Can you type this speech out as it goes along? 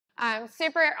I'm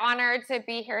super honored to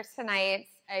be here tonight.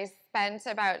 I spent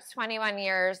about 21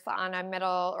 years on a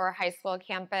middle or high school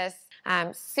campus.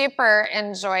 Super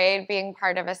enjoyed being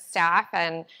part of a staff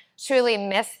and truly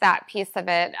missed that piece of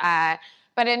it.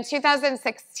 But in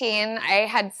 2016, I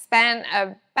had spent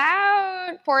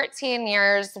about 14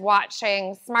 years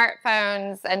watching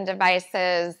smartphones and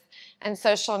devices and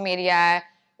social media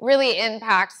really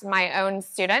impact my own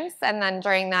students. And then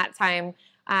during that time,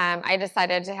 I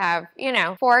decided to have,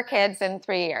 4 kids in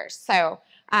 3 years. So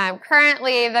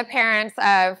currently the parents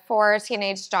of 4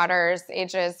 teenage daughters,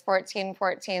 ages 14,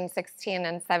 16,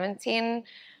 and 17.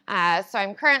 So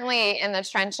I'm currently in the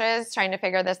trenches trying to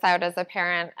figure this out as a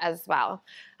parent as well.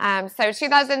 So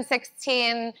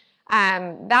 2016,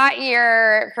 that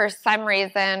year, for some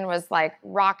reason, was like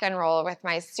rock and roll with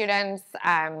my students.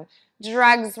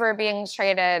 Drugs were being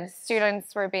traded,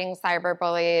 students were being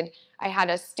cyberbullied. I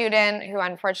had a student who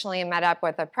unfortunately met up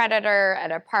with a predator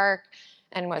at a park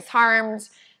and was harmed.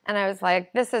 And I was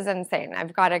like, this is insane.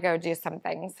 I've got to go do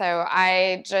something. So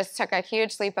I just took a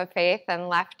huge leap of faith and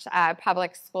left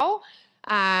public school.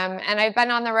 And I've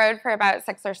been on the road for about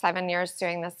 6 or 7 years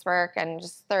doing this work and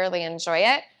just thoroughly enjoy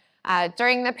it.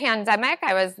 During the pandemic,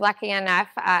 I was lucky enough,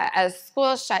 as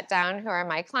schools shut down, who are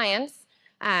my clients,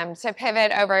 to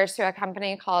pivot over to a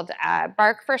company called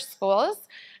Bark for Schools.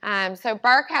 So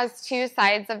Bark has 2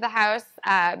 sides of the house.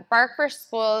 Bark for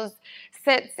Schools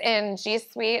sits in G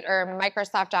Suite or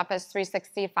Microsoft Office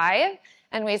 365,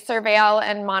 and we surveil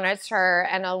and monitor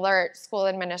and alert school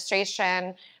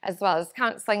administration as well as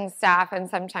counseling staff and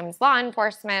sometimes law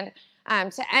enforcement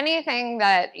to anything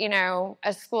that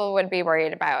a school would be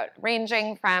worried about,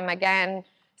 ranging from, again,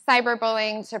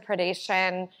 cyberbullying to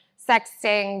predation,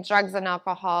 sexting, drugs and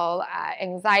alcohol,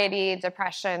 anxiety,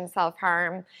 depression,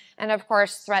 self-harm, and of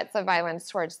course, threats of violence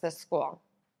towards the school.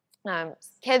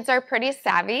 Kids are pretty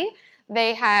savvy.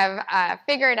 They have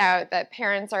figured out that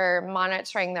parents are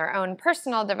monitoring their own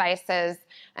personal devices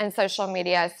and social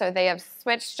media, so they have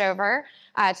switched over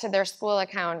to their school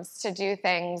accounts to do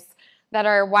things that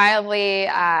are wildly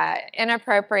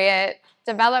inappropriate,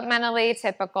 developmentally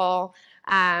typical,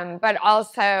 but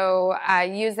also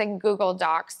using Google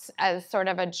Docs as sort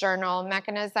of a journal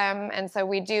mechanism. And so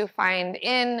we do find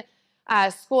in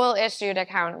school-issued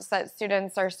accounts that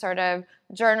students are sort of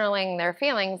journaling their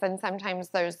feelings, and sometimes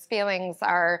those feelings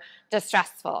are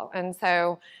distressful. And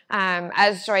so,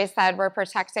 as Joy said, we're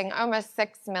protecting almost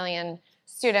 6 million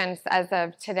students as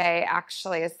of today,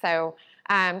 actually. So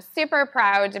I'm super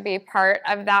proud to be part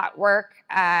of that work.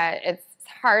 It's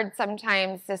hard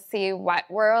sometimes to see what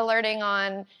we're alerting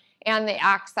on and the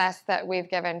access that we've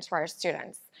given to our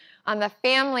students. On the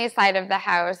family side of the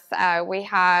house, we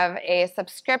have a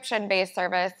subscription-based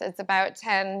service. It's about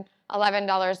 $10,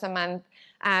 $11 a month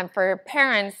for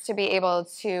parents to be able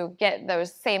to get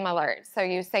those same alerts. So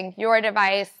you sync your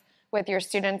device with your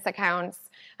students' accounts.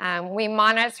 We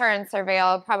monitor and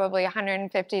surveil probably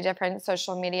 150 different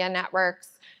social media networks,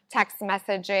 text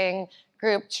messaging,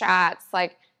 group chats,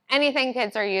 like anything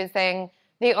kids are using.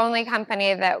 The only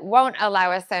company that won't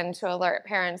allow us in to alert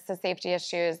parents to safety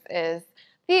issues is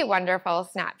the wonderful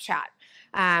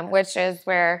Snapchat, which is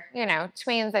where,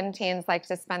 tweens and teens like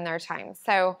to spend their time.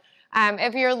 So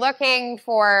if you're looking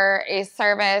for a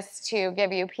service to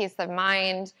give you peace of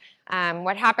mind,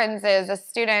 what happens is a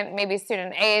student, maybe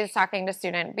student A is talking to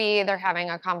student B, they're having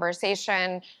a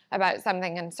conversation about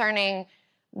something concerning.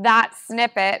 That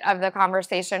snippet of the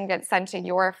conversation gets sent to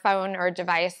your phone or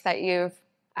device that you've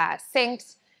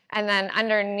synced. And then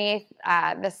underneath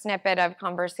the snippet of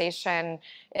conversation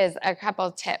is a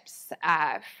couple tips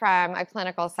from a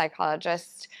clinical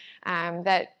psychologist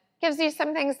that gives you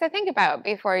some things to think about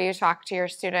before you talk to your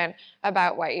student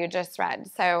about what you just read.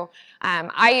 So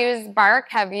I use Bark,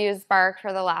 have used Bark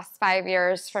for the last 5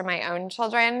 years for my own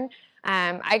children.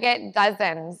 I get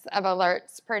dozens of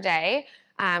alerts per day.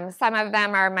 Some of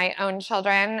them are my own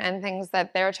children and things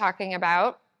that they're talking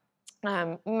about.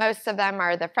 Most of them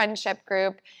are the friendship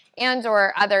group and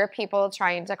or other people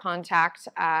trying to contact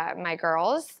my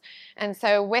girls. And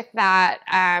so with that,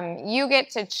 you get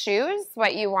to choose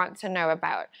what you want to know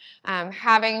about.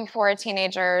 Having 4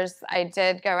 teenagers, I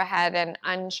did go ahead and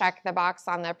uncheck the box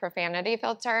on the profanity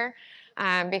filter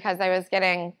because I was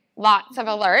getting lots of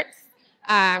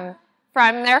alerts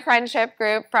from their friendship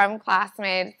group, from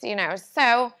classmates,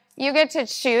 so you get to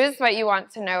choose what you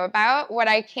want to know about. What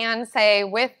I can say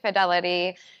with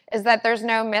fidelity is that there's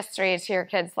no mystery to your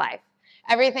kid's life.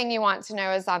 Everything you want to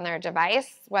know is on their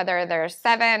device, whether they're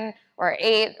 7 or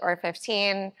 8 or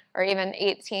 15 or even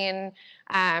 18.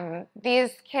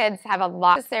 These kids have a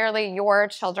lot. Necessarily your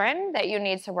children that you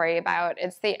need to worry about.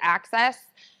 It's the access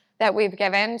that we've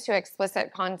given to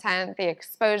explicit content, the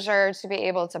exposure to be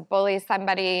able to bully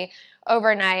somebody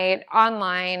overnight,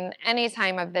 online, any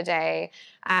time of the day.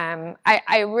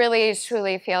 I really,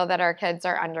 truly feel that our kids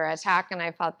are under attack, and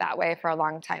I felt that way for a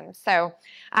long time. So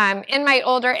in my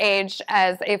older age,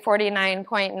 as a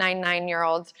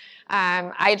 49.99-year-old,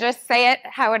 I just say it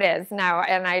how it is now,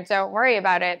 and I don't worry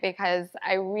about it because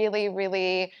I really,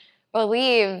 really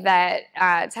believe that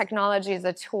technology is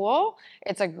a tool.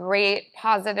 It's a great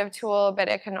positive tool, but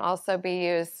it can also be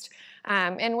used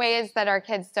in ways that our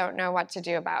kids don't know what to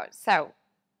do about. So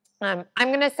I'm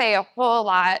going to say a whole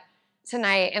lot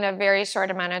tonight in a very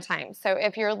short amount of time. So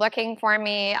if you're looking for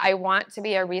me, I want to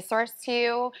be a resource to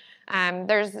you.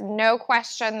 There's no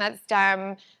question that's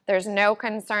dumb. There's no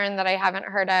concern that I haven't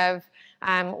heard of.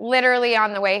 Literally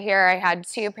on the way here, I had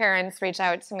 2 parents reach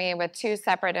out to me with 2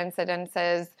 separate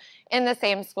incidences in the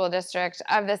same school district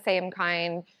of the same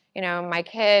kind. You know, my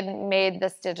kid made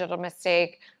this digital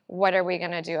mistake. What are we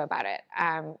going to do about it?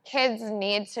 Kids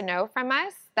need to know from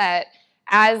us that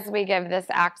as we give this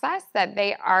access, that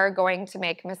they are going to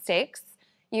make mistakes.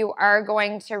 You are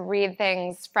going to read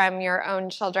things from your own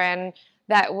children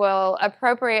that will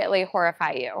appropriately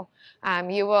horrify you.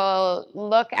 You will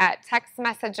look at text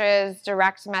messages,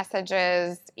 direct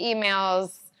messages,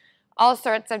 emails, all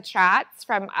sorts of chats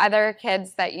from other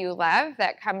kids that you love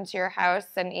that come to your house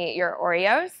and eat your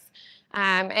Oreos.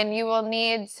 And you will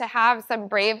need to have some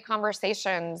brave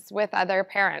conversations with other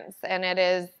parents, and it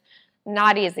is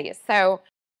not easy. So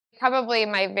probably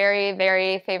my very,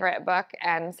 very favorite book,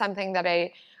 and something that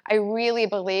I really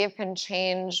believe can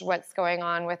change what's going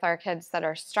on with our kids that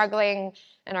are struggling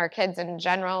and our kids in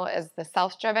general, is The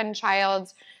Self-Driven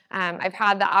Child. I've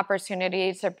had the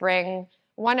opportunity to bring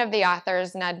one of the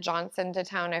authors, Ned Johnson, to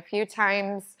town a few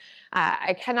times.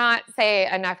 I cannot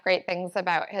say enough great things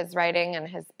about his writing and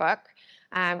his book.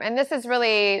 And this is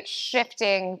really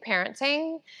shifting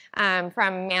parenting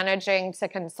from managing to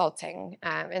consulting.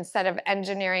 Instead of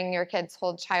engineering your kid's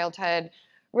whole childhood,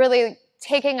 really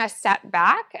taking a step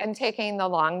back and taking the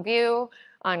long view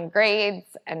on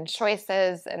grades and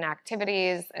choices and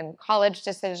activities and college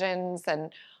decisions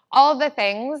and all the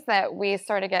things that we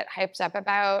sort of get hyped up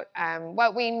about.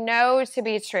 What we know to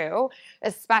be true,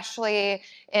 especially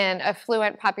in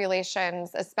affluent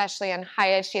populations, especially in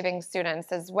high-achieving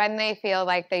students, is when they feel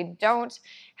like they don't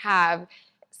have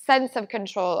sense of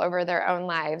control over their own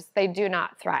lives, they do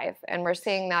not thrive. And we're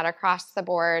seeing that across the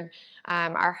board.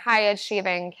 Our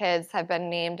high-achieving kids have been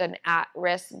named an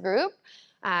at-risk group,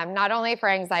 not only for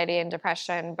anxiety and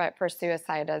depression, but for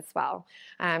suicide as well.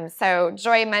 So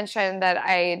Joy mentioned that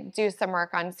I do some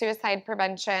work on suicide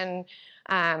prevention.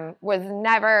 Was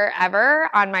never, ever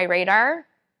on my radar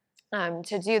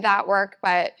to do that work,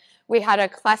 but we had a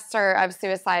cluster of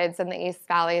suicides in the East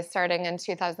Valley starting in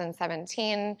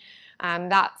 2017.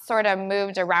 That sort of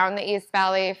moved around the East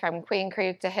Valley from Queen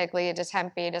Creek to Higley to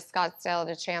Tempe to Scottsdale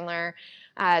to Chandler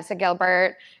to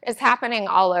Gilbert. It's happening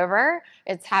all over.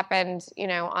 It's happened, you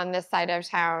know, on this side of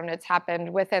town. It's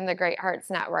happened within the Great Hearts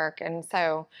Network. And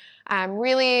so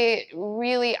really,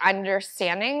 really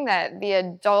understanding that the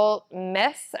adult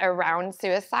myths around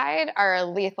suicide are a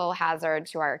lethal hazard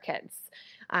to our kids.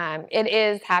 It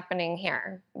is happening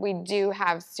here. We do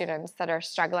have students that are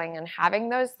struggling and having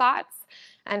those thoughts.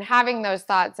 And having those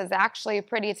thoughts is actually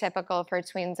pretty typical for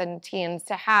tweens and teens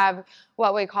to have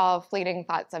what we call fleeting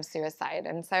thoughts of suicide.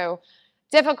 And so,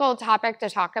 difficult topic to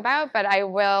talk about, but I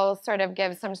will sort of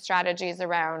give some strategies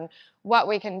around what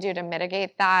we can do to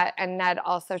mitigate that. And Ned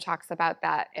also talks about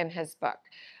that in his book.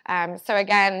 So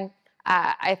again,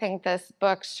 I think this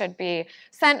book should be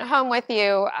sent home with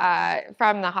you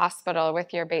from the hospital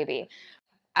with your baby.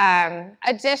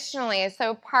 Additionally,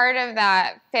 so part of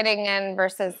that fitting in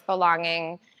versus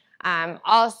belonging,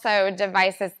 also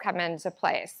devices come into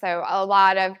play. So a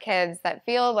lot of kids that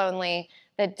feel lonely,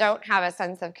 that don't have a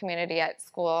sense of community at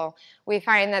school, we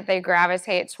find that they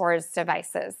gravitate towards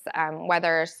devices,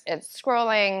 whether it's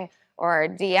scrolling or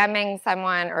DMing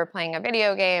someone or playing a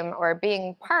video game or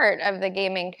being part of the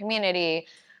gaming community.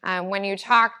 When you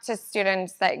talk to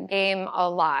students that game a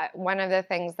lot, one of the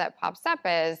things that pops up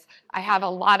is, I have a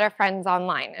lot of friends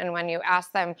online. And when you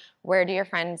ask them, where do your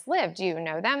friends live? Do you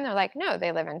know them? They're like, no,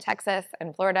 they live in Texas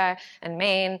and Florida and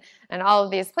Maine and all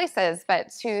of these places.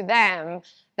 But to them,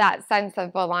 that sense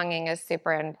of belonging is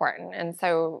super important. And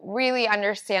so really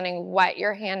understanding what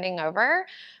you're handing over,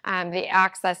 the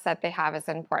access that they have is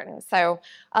important. So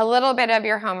a little bit of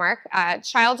your homework.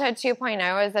 Childhood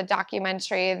 2.0 is a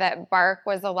documentary that Bark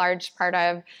was a large part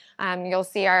of. You'll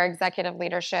see our executive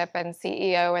leadership and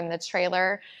CEO in the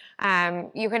trailer.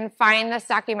 You can find this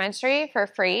documentary for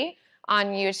free on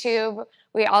YouTube.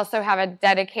 We also have a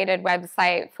dedicated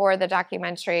website for the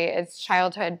documentary. It's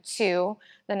childhood2,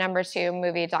 the number 2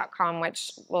 movie.com,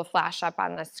 which will flash up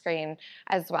on the screen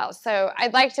as well. So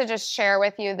I'd like to just share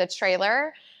with you the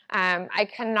trailer. I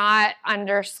cannot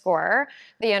underscore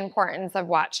the importance of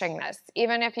watching this.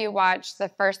 Even if you watch the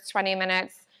first 20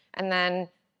 minutes and then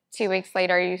 2 weeks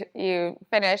later you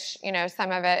finish,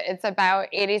 some of it, it's about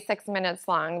 86 minutes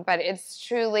long, but it's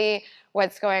truly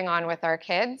what's going on with our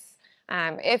kids.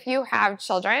 If you have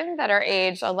children that are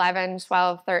age 11,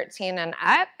 12, 13 and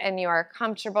up, and you are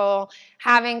comfortable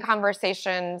having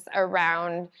conversations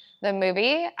around the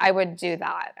movie, I would do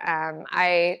that.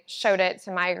 I showed it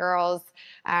to my girls.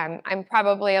 I'm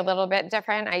probably a little bit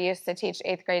different. I used to teach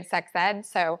 8th grade sex ed,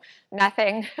 so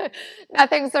nothing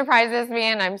surprises me,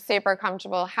 and I'm super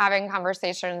comfortable having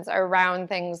conversations around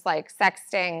things like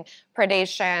sexting,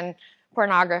 predation,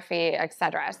 pornography,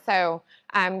 etc. So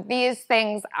these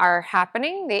things are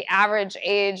happening. The average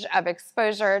age of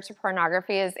exposure to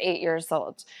pornography is 8 years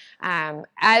old.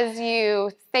 As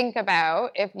you think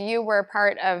about if you were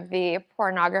part of the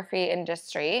pornography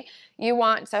industry, you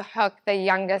want to hook the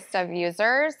youngest of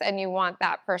users, and you want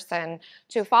that person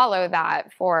to follow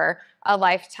that for a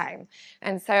lifetime.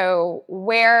 And so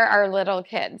where are little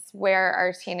kids? Where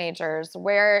are teenagers?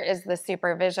 Where is the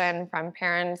supervision from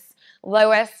parents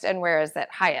lowest, and where is it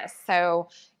highest? So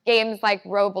games like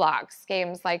Roblox,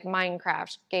 games like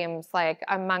Minecraft, games like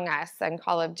Among Us and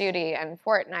Call of Duty and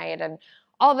Fortnite and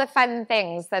all the fun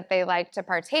things that they like to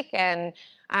partake in,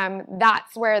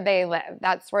 that's where they live.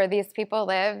 That's where these people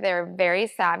live. They're very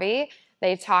savvy.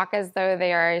 They talk as though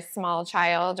they are a small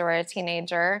child or a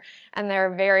teenager, and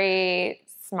they're very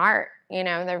smart.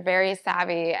 They're very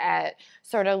savvy at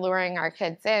sort of luring our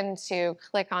kids in to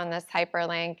click on this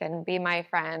hyperlink and be my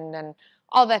friend and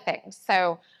all the things.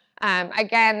 So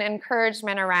again,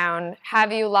 encouragement around,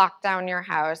 have you locked down your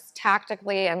house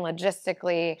tactically and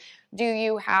logistically? Do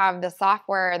you have the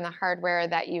software and the hardware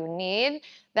that you need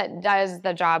that does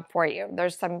the job for you?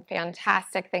 There's some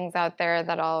fantastic things out there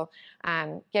that I'll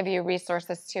give you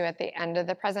resources to at the end of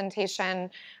the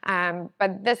presentation.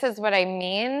 But this is what I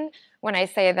mean when I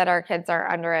say that our kids are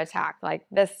under attack. Like,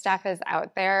 this stuff is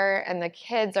out there, and the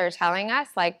kids are telling us,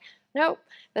 like, nope,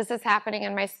 this is happening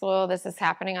in my school, this is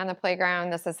happening on the playground,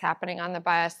 this is happening on the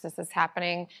bus, this is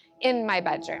happening in my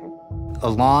bedroom. A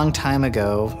long time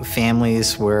ago,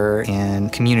 families were in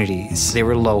communities. They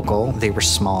were local, they were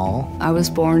small. I was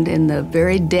born in the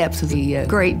very depths of the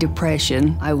Great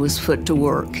Depression. I was put to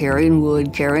work carrying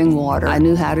wood, carrying water. I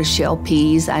knew how to shell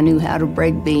peas, I knew how to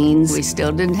break beans. We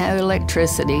still didn't have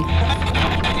electricity.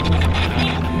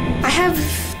 I have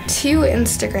 2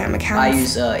 Instagram accounts. I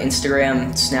use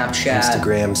Instagram,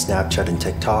 Snapchat, and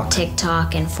TikTok.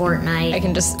 TikTok and Fortnite. I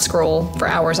can just scroll for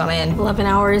hours on end. 11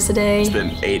 hours a day. It's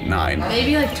been 8, 9.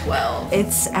 Maybe like 12.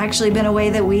 It's actually been a way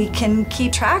that we can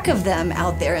keep track of them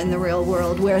out there in the real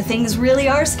world where things really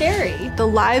are scary. The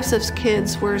lives of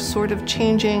kids were sort of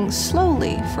changing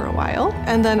slowly for a while,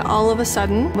 and then all of a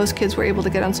sudden, most kids were able to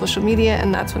get on social media,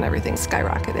 and that's when everything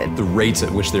skyrocketed. The rates at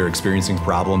which they're experiencing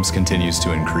problems continues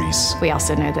to increase. We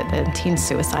also know that the teen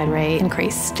suicide rate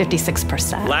increased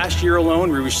 56%. Last year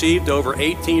alone, we received over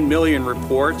 18 million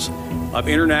reports of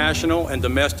international and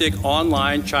domestic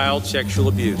online child sexual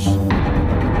abuse.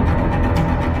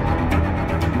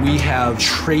 We have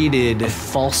traded a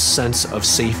false sense of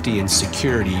safety and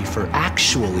security for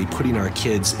actually putting our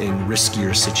kids in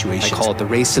riskier situations. I call it the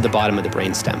race to the bottom of the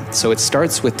brainstem. So it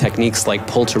starts with techniques like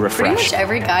pull to refresh. Pretty much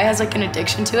every guy has like an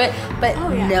addiction to it, but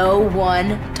no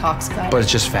one talks about it. But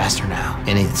it's just faster now,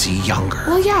 and it's younger.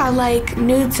 Well, yeah, like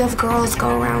nudes of girls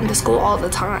go around to school all the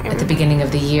time. At the beginning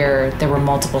of the year, there were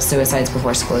multiple suicides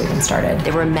before school even started.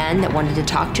 There were men that wanted to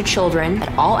talk to children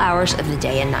at all hours of the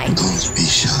day and night. Don't be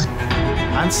shy.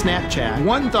 On Snapchat,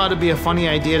 one thought it'd be a funny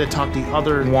idea to talk the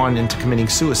other one into committing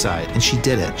suicide, and she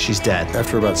did it. She's dead.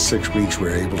 After about 6 weeks, we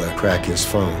were able to crack his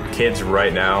phone. Kids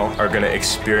right now are going to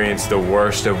experience the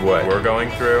worst of what we're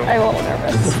going through. I'm a little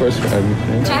nervous. It's the first time.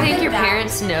 Do you think your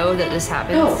parents know that this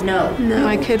happens? No.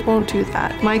 My kid won't do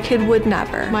that. My kid would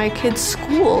never. My kid's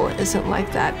school isn't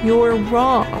like that. You're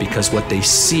wrong. Because what they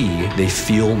see, they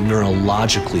feel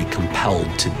neurologically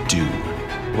compelled to do.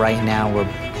 Right now, we're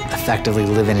effectively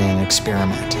living in an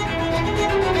experiment.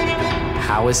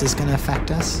 How is this going to affect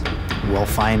us? We'll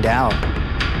find out.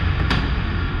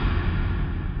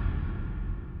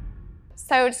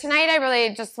 So tonight I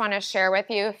really just want to share with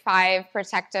you 5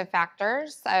 protective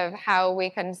factors of how we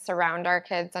can surround our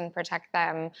kids and protect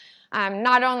them,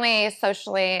 not only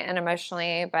socially and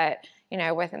emotionally, but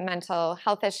with mental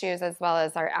health issues as well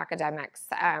as our academics.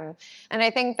 And I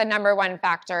think the number 1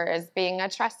 factor is being a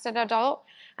trusted adult.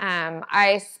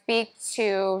 I speak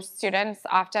to students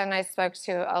often. I spoke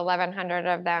to 1,100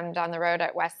 of them down the road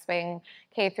at West Wing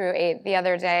K through 8 the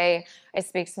other day. I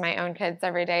speak to my own kids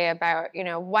every day about,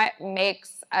 what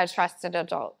makes a trusted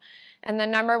adult. And the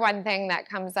number one thing that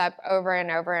comes up over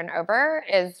and over and over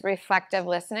is reflective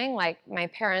listening, like my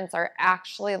parents are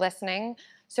actually listening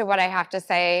to what I have to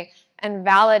say and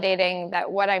validating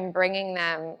that what I'm bringing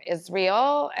them is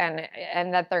real and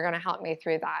that they're going to help me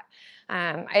through that.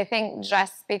 I think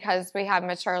just because we have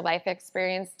mature life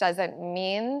experience doesn't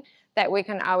mean that we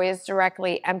can always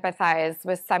directly empathize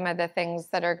with some of the things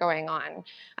that are going on.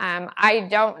 I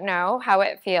don't know how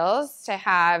it feels to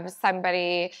have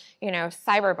somebody,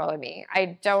 cyberbully me.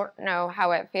 I don't know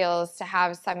how it feels to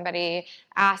have somebody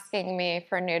asking me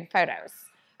for nude photos.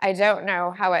 I don't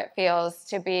know how it feels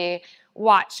to be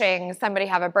watching somebody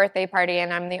have a birthday party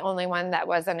and I'm the only one that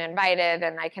wasn't invited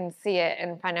and I can see it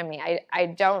in front of me. I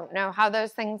don't know how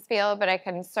those things feel, but I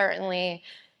can certainly,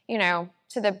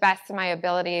 to the best of my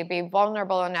ability, be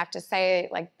vulnerable enough to say,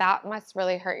 like, that must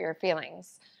really hurt your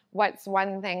feelings. What's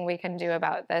one thing we can do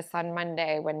about this on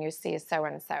Monday when you see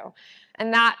so-and-so?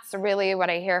 And that's really what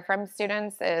I hear from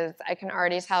students is I can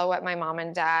already tell what my mom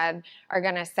and dad are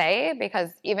going to say because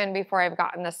even before I've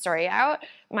gotten the story out,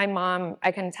 my mom,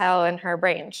 I can tell in her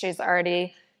brain, she's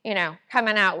already,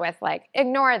 coming out with like,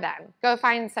 ignore them, go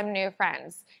find some new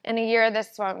friends. In a year,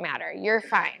 this won't matter. You're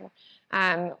fine.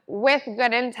 With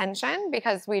good intention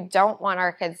because we don't want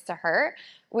our kids to hurt.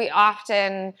 We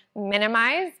often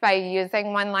minimize by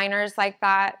using one-liners like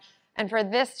that. And for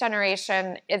this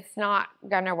generation, it's not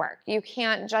going to work. You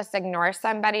can't just ignore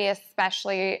somebody,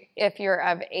 especially if you're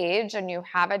of age and you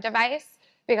have a device,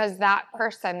 because that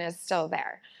person is still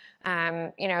there.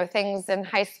 Things in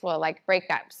high school like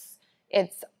breakups.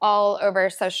 It's all over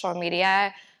social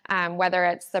media, whether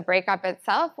it's the breakup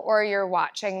itself or you're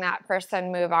watching that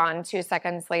person move on 2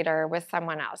 seconds later with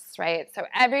someone else, right? So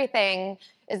everything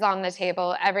is on the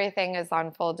table. Everything is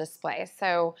on full display.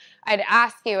 So I'd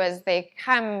ask you as they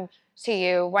come to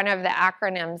you, one of the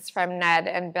acronyms from Ned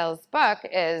and Bill's book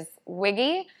is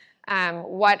WIGGY,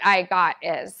 what I got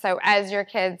is. So as your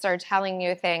kids are telling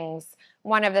you things,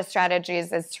 one of the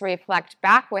strategies is to reflect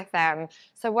back with them.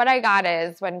 So what I got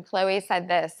is when Chloe said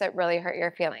this, it really hurt your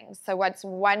feelings. So what's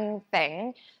one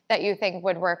thing that you think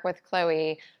would work with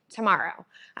Chloe tomorrow?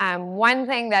 One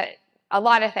thing that, a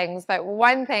lot of things, but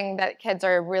one thing that kids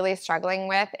are really struggling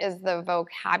with is the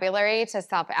vocabulary to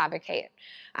self-advocate.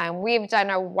 We've done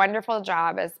a wonderful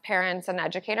job as parents and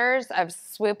educators of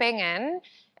swooping in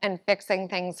and fixing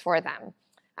things for them.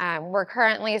 We're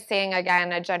currently seeing,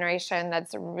 again, a generation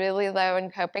that's really low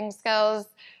in coping skills,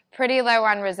 pretty low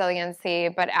on resiliency,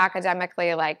 but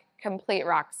academically like complete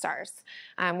rock stars,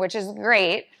 which is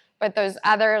great. But those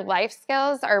other life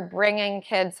skills are bringing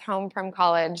kids home from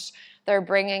college. They're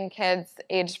bringing kids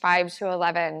age 5 to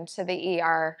 11 to the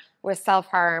ER with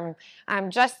self-harm.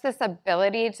 Just this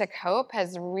ability to cope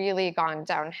has really gone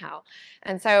downhill.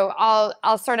 And so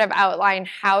I'll sort of outline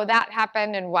how that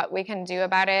happened and what we can do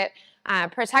about it.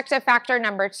 Protective factor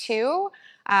number 2,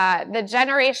 the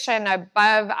generation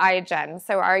above iGen,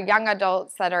 so our young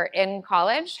adults that are in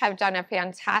college, have done a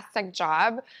fantastic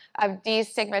job of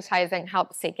destigmatizing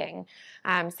help seeking.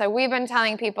 So we've been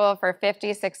telling people for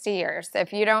 50, 60 years,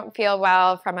 if you don't feel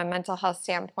well from a mental health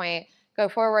standpoint, go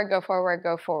forward, go forward,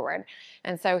 go forward.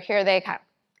 And so here they come.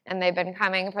 And they've been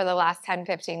coming for the last 10,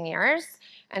 15 years.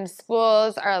 And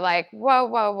schools are like, whoa,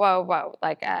 whoa, whoa, whoa.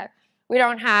 Like, we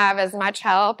don't have as much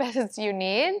help as you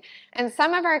need. And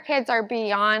some of our kids are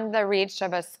beyond the reach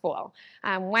of a school.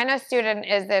 When a student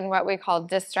is in what we call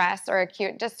distress or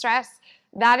acute distress,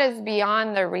 that is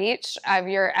beyond the reach of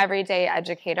your everyday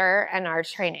educator and our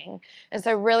training. And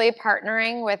so really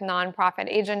partnering with nonprofit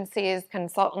agencies,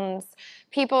 consultants,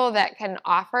 people that can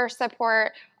offer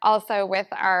support, also with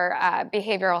our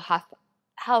behavioral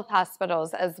health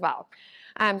hospitals as well.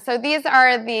 So these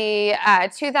are the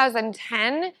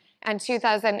 2010 and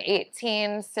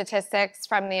 2018 statistics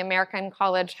from the American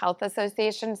College Health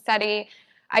Association study.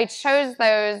 I chose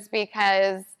those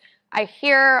because I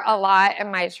hear a lot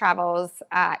in my travels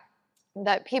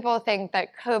that people think that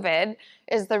COVID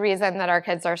is the reason that our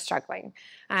kids are struggling.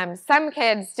 Some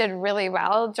kids did really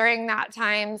well during that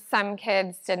time. Some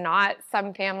kids did not.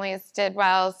 Some families did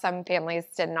well. Some families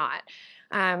did not.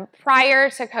 Prior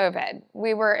to COVID,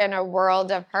 we were in a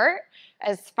world of hurt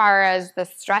as far as the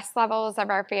stress levels of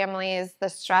our families, the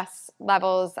stress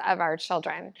levels of our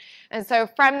children. And so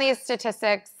from these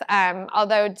statistics,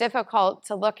 although difficult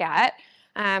to look at,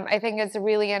 I think it's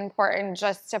really important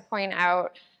just to point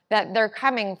out that they're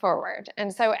coming forward.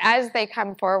 And so as they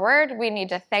come forward, we need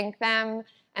to thank them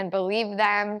and believe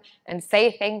them and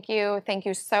say thank you. Thank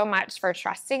you so much for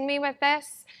trusting me with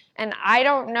this. And I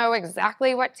don't know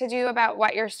exactly what to do about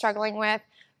what you're struggling with,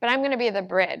 but I'm going to be the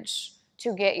bridge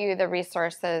to get you the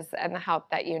resources and the help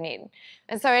that you need.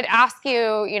 And so I'd ask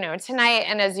you, tonight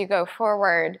and as you go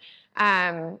forward,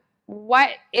 what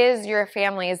is your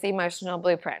family's emotional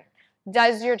blueprint?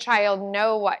 Does your child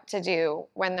know what to do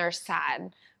when they're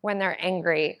sad, when they're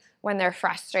angry, when they're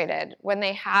frustrated, when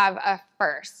they have a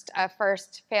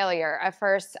first failure, a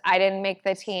first I didn't make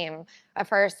the team, a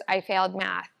first I failed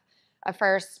math, a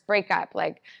first breakup?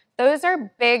 Like, those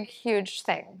are big, huge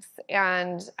things.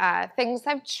 And things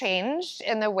have changed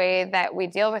in the way that we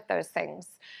deal with those things.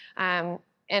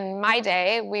 In my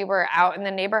day, we were out in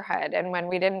the neighborhood, and when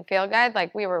we didn't feel good,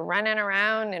 like, we were running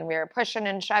around and we were pushing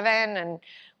and shoving, and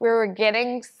we were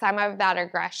getting some of that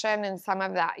aggression and some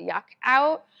of that yuck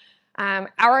out.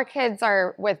 Our kids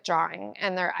are withdrawing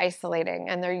and they're isolating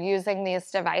and they're using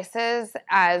these devices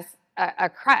as a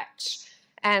crutch.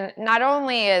 And not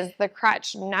only is the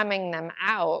crutch numbing them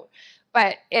out,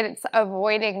 but it's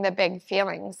avoiding the big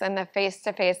feelings and the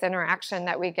face-to-face interaction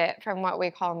that we get from what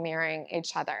we call mirroring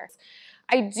each other.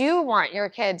 I do want your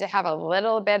kid to have a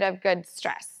little bit of good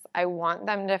stress. I want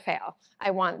them to fail.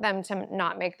 I want them to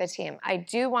not make the team. I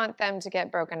do want them to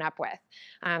get broken up with.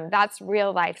 That's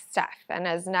real life stuff. And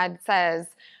as Ned says,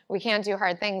 we can't do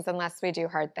hard things unless we do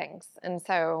hard things. And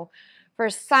so for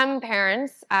some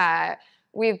parents,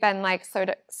 we've been like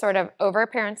sort of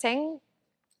over-parenting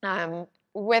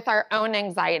with our own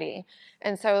anxiety.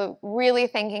 And so really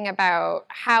thinking about,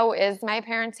 how is my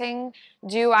parenting?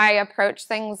 Do I approach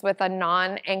things with a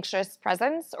non-anxious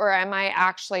presence, or am I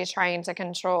actually trying to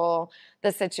control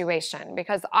the situation?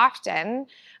 Because often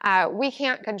we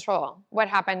can't control what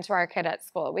happened to our kid at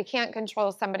school. We can't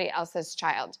control somebody else's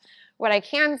child. What I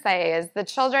can say is the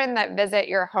children that visit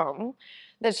your home,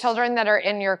 the children that are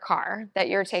in your car that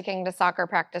you're taking to soccer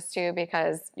practice to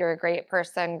because you're a great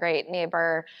person, great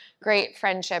neighbor, great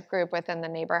friendship group within the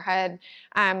neighborhood,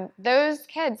 those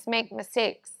kids make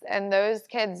mistakes and those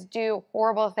kids do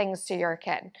horrible things to your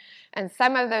kid. And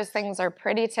some of those things are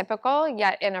pretty typical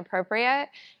yet inappropriate.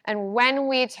 And when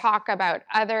we talk about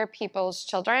other people's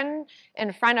children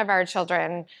in front of our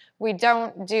children, we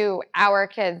don't do our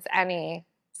kids any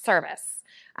service.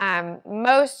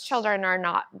 Most children are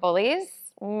not bullies.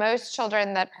 Most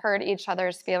children that hurt each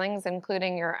other's feelings,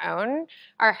 including your own,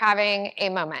 are having a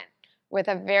moment with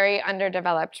a very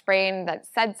underdeveloped brain that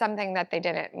said something that they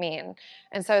didn't mean.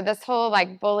 And so this whole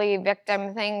like bully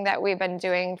victim thing that we've been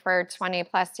doing for 20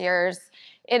 plus years,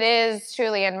 it is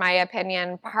truly, in my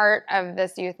opinion, part of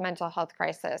this youth mental health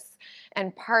crisis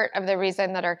and part of the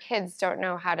reason that our kids don't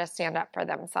know how to stand up for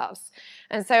themselves.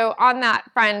 And so on that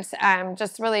front,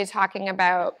 just really talking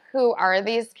about, who are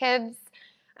these kids?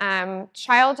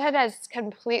 Childhood has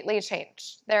completely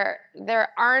changed. There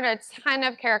aren't a ton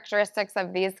of characteristics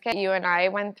of these kids you and I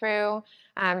went through.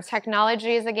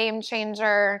 Technology is a game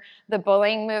changer. The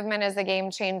bullying movement is a game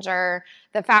changer.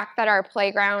 The fact that our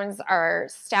playgrounds are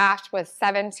staffed with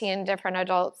 17 different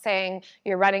adults saying,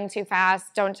 you're running too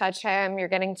fast, don't touch him, you're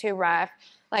getting too rough.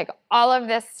 Like, all of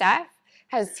this stuff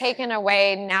has taken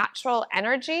away natural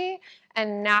energy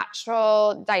and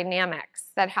natural dynamics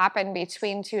that happen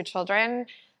between two children,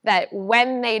 that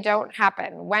when they don't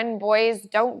happen, when boys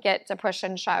don't get to push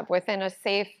and shove within a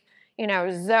safe,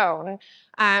 zone,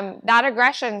 that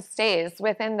aggression stays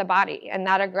within the body, and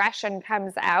that aggression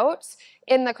comes out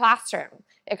in the classroom.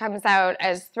 It comes out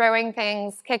as throwing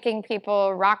things, kicking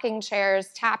people, rocking chairs,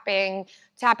 tapping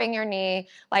your knee,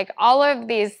 like all of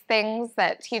these things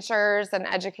that teachers and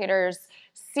educators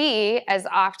see as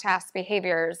off-task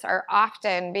behaviors are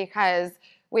often because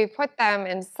we put them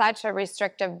in such a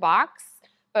restrictive box,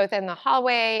 both in the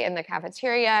hallway, in the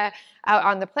cafeteria, out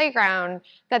on the playground,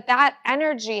 that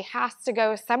energy has to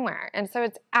go somewhere. And so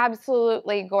it's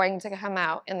absolutely going to come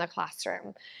out in the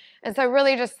classroom. And so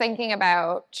really just thinking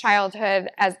about childhood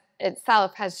as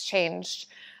itself has changed.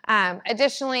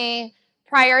 Additionally,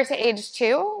 prior to age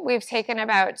 2, we've taken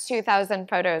about 2,000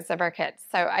 photos of our kids.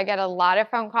 So I get a lot of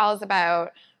phone calls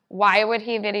about, why would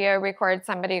he video record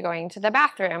somebody going to the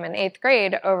bathroom in 8th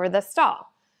grade over the stall?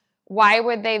 Why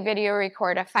would they video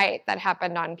record a fight that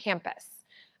happened on campus?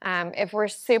 If we're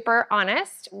super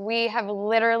honest, we have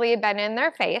literally been in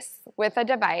their face with a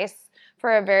device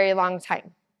for a very long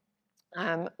time.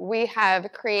 We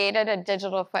have created a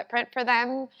digital footprint for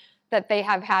them that they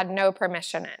have had no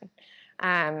permission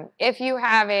in. If you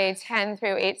have a 10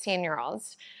 through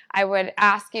 18-year-olds, I would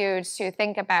ask you to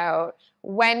think about,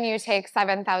 when you take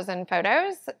 7,000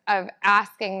 photos, of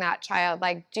asking that child,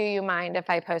 like, do you mind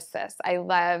if I post this? I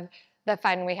love the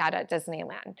fun we had at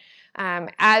Disneyland.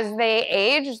 As they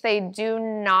age, they do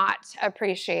not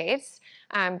appreciate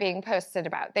being posted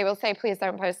about. They will say, please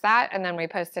don't post that, and then we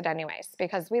post it anyways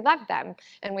because we love them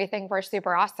and we think we're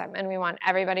super awesome and we want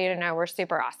everybody to know we're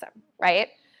super awesome, right?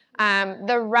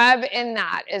 The rub in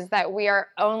that is that we are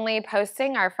only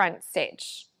posting our front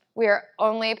stage. We are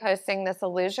only posting this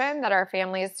illusion that our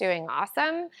family is doing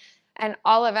awesome, and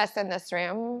all of us in this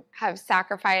room have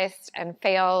sacrificed and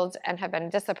failed and have been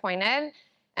disappointed,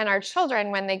 and our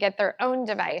children, when they get their own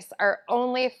device, are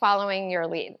only following your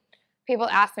lead. People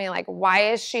ask me, like,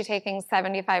 why is she taking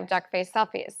 75 duck face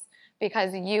selfies?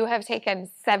 Because you have taken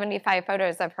 75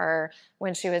 photos of her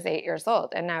when she was 8 years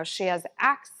old, and now she has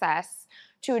access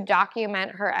to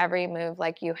document her every move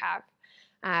like you have.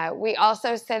 We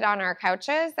also sit on our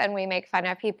couches and we make fun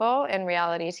of people in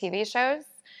reality TV shows,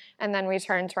 and then we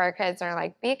turn to our kids and are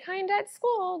like, be kind at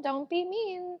school, don't be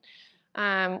mean.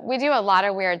 We do a lot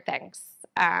of weird things.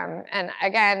 And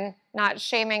again, not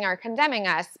shaming or condemning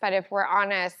us, but if we're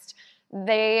honest,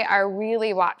 they are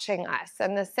really watching us.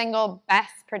 And the single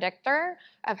best predictor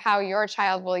of how your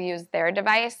child will use their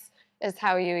device is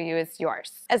how you use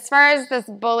yours. As far as this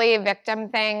bully victim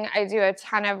thing, I do a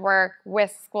ton of work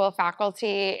with school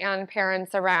faculty and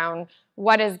parents around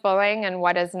what is bullying and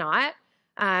what is not.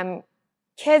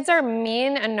 Kids are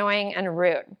mean, annoying, and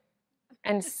rude,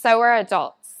 and so are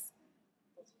adults.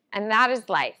 And that is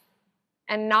life.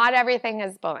 And not everything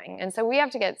is bullying. And so we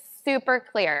have to get super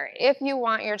clear. If you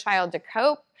want your child to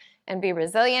cope and be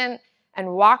resilient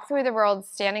and walk through the world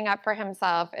standing up for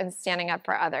himself and standing up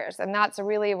for others. And that's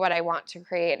really what I want to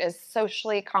create, is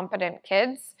socially competent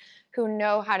kids who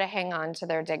know how to hang on to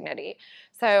their dignity.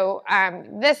 So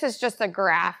this is just a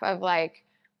graph of like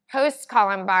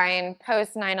post-Columbine,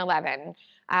 post-9/11.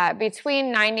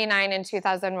 Between 99 and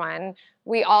 2001,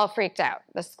 we all freaked out.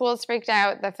 The schools freaked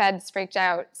out, the feds freaked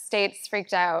out, states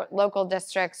freaked out, local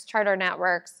districts, charter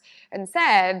networks, and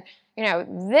said, you know,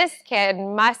 this kid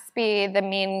must be the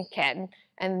mean kid.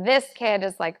 And this kid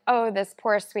is like, oh, this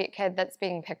poor sweet kid that's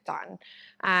being picked on.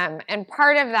 And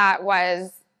part of that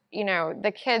was, you know,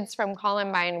 the kids from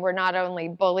Columbine were not only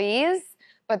bullies,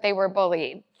 but they were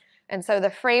bullied. And so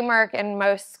the framework in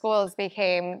most schools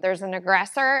became there's an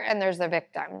aggressor and there's a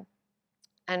victim.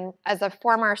 And as a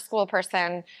former school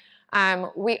person,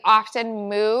 we often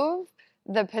move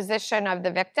the position of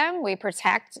the victim. We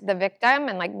protect the victim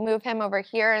and like move him over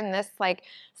here in this like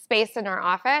space in our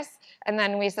office, and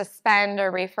then we suspend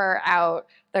or refer out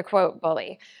the quote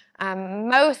bully.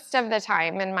 Most of the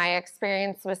time, in my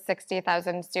experience with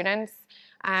 60,000 students,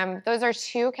 those are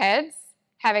two kids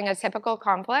having a typical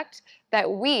conflict that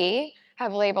we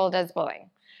have labeled as bullying.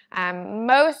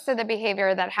 Most of the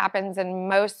behavior that happens in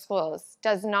most schools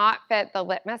does not fit the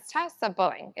litmus test of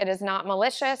bullying. It is not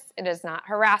malicious, it is not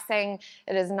harassing,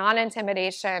 it is not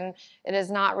intimidation, it is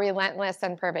not relentless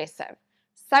and pervasive.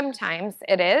 Sometimes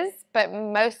it is, but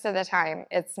most of the time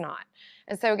it's not.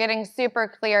 And so getting super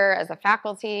clear as a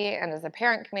faculty and as a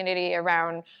parent community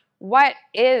around what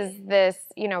is this,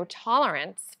 you know,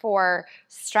 tolerance for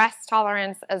stress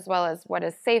tolerance, as well as what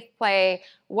is safe play,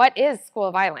 what is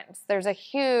school violence. There's a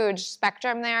huge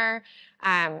spectrum there.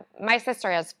 My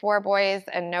sister has 4 boys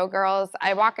and no girls.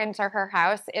 I walk into her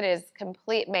house, it is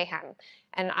complete mayhem.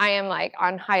 And I am like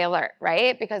on high alert,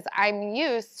 right? Because I'm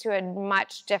used to a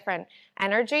much different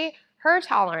energy. Her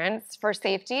tolerance for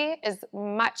safety is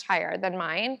much higher than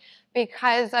mine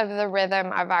because of the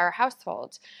rhythm of our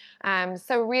household.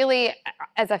 So really,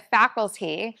 as a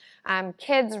faculty,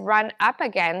 kids run up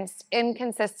against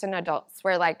inconsistent adults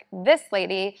where like this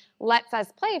lady lets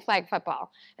us play flag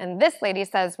football and this lady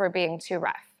says we're being too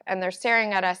rough. And they're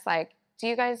staring at us like, do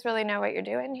you guys really know what you're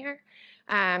doing here?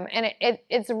 And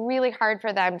it's really hard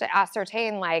for them to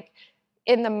ascertain, like,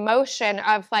 in the motion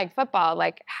of flag football,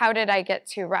 like, how did I get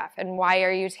too rough and why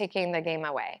are you taking the game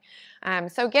away?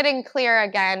 So getting clear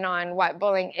again on what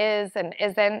bullying is and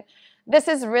isn't. This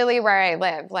is really where I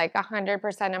live, like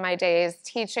 100% of my days,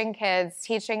 teaching kids,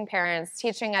 teaching parents,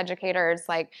 teaching educators,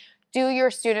 like, do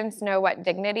your students know what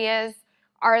dignity is?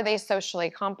 Are they socially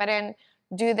competent?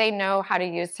 Do they know how to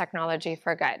use technology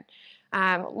for good?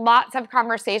 Lots of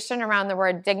conversation around the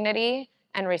word dignity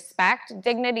and respect.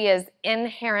 Dignity is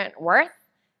inherent worth.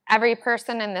 Every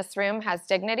person in this room has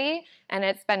dignity, and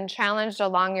it's been challenged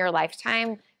along your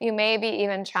lifetime. You may be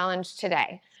even challenged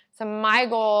today. So my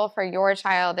goal for your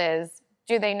child is,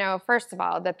 do they know, first of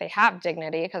all, that they have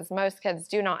dignity, because most kids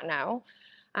do not know.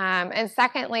 And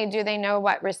secondly, do they know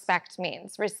what respect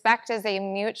means? Respect is a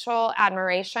mutual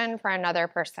admiration for another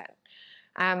person.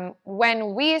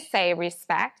 When we say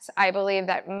respect, I believe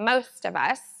that most of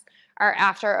us are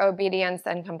after obedience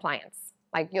and compliance.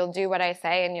 Like, you'll do what I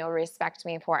say and you'll respect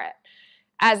me for it.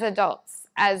 As adults,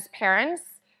 as parents,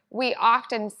 we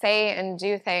often say and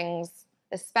do things,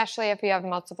 especially if you have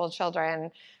multiple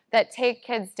children, that take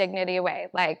kids' dignity away.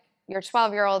 Like, your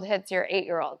 12-year-old hits your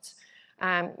 8-year-old.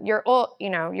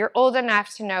 You're old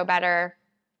enough to know better.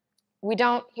 We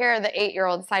don't hear the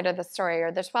 8-year-old side of the story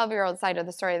or the 12-year-old side of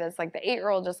the story that's like, the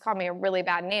 8-year-old just called me a really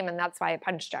bad name and that's why I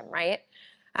punched him, right?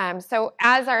 So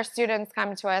as our students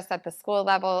come to us at the school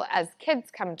level, as kids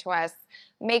come to us,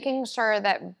 making sure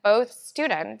that both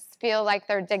students feel like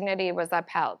their dignity was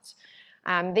upheld.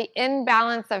 The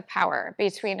imbalance of power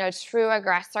between a true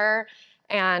aggressor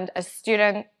and a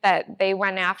student that they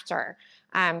went after.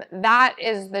 That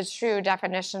is the true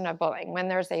definition of bullying. When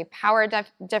there's a power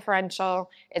differential,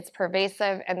 it's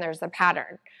pervasive, and there's a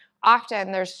pattern.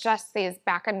 Often there's just these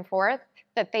back and forth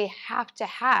that they have to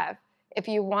have if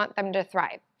you want them to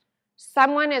thrive.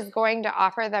 Someone is going to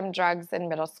offer them drugs in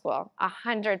middle school,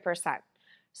 100%.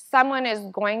 Someone is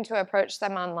going to approach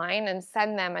them online and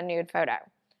send them a nude photo.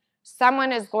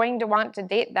 Someone is going to want to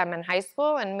date them in high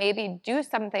school and maybe do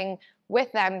something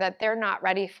with them that they're not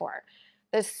ready for.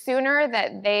 The sooner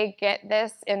that they get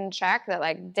this in check, that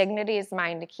like dignity is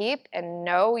mine to keep and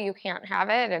no, you can't have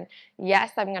it, and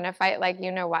yes, I'm going to fight like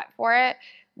you know what for it,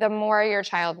 the more your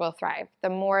child will thrive, the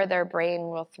more their brain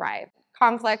will thrive.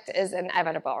 Conflict is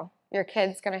inevitable. Your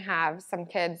kid's going to have some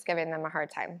kids giving them a hard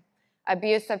time.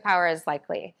 Abuse of power is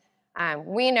likely.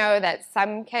 We know that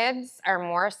some kids are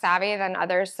more savvy than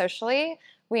others socially.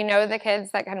 We know the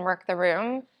kids that can work the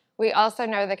room. We also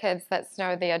know the kids that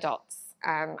know the adults.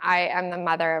 I am the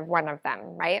mother of one of them,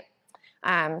 right?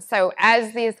 So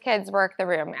as these kids work the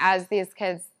room, as these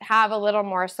kids have a little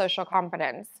more social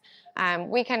competence,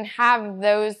 we can have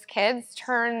those kids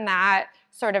turn that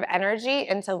sort of energy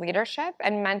into leadership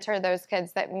and mentor those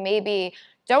kids that maybe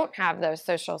don't have those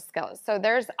social skills. So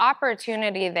there's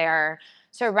opportunity there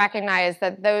to recognize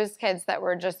that those kids that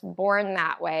were just born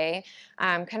that way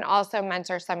can also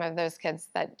mentor some of those kids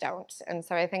that don't. And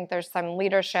so I think there's some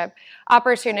leadership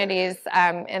opportunities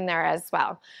in there as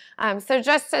well. So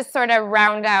just to sort of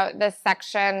round out this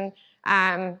section,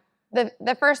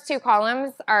 the first two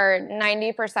columns are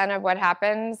 90% of what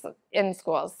happens in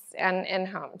schools and in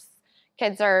homes.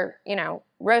 Kids are,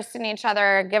 roasting each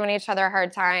other, giving each other a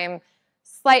hard time,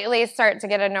 slightly start to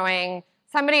get annoying.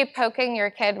 Somebody poking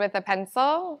your kid with a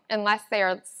pencil, unless they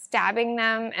are stabbing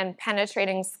them and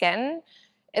penetrating skin,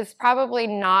 is probably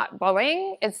not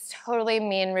bullying. It's totally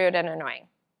mean, rude, and annoying,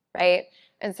 right?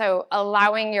 And so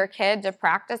allowing your kid to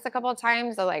practice a couple of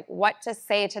times of like what to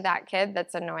say to that kid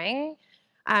that's annoying.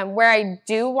 Where I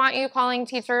do want you calling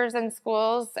teachers in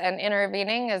schools and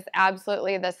intervening is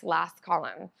absolutely this last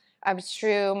column of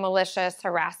true malicious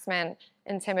harassment,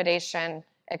 intimidation,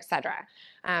 etc.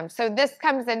 So this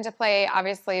comes into play,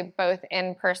 obviously, both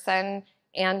in person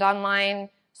and online.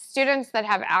 Students that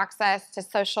have access to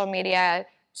social media,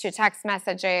 to text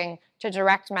messaging, to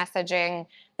direct messaging,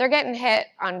 they're getting hit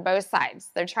on both sides.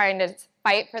 They're trying to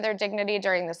fight for their dignity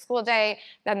during the school day,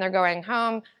 then they're going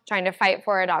home, trying to fight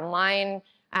for it online.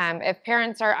 If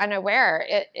parents are unaware,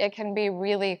 it can be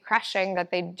really crushing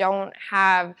that they don't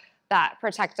have that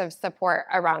protective support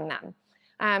around them.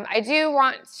 I do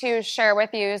want to share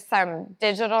with you some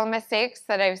digital mistakes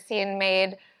that I've seen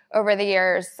made over the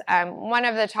years. One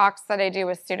of the talks that I do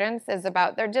with students is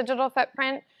about their digital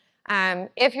footprint.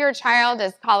 If your child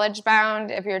is college bound,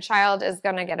 if your child is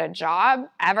going to get a job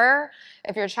ever,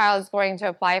 if your child is going to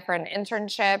apply for an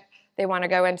internship, they want to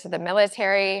go into the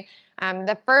military,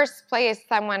 the first place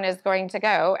someone is going to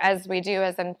go, as we do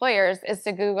as employers, is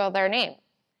to Google their name.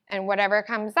 And whatever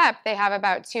comes up, they have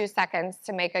about 2 seconds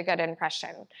to make a good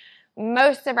impression.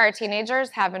 Most of our teenagers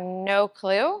have no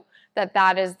clue that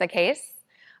that is the case.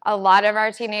 A lot of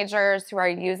our teenagers who are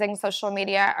using social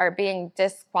media are being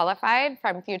disqualified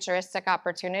from futuristic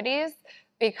opportunities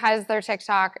because their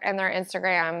TikTok and their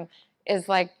Instagram is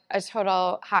like a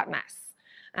total hot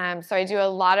mess. So I do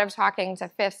a lot of talking to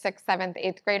 5th, 6th, 7th,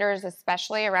 8th graders,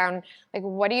 especially around like,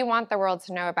 what do you want the world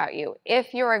to know about you?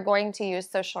 If you are going to use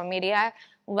social media,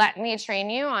 let me train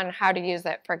you on how to use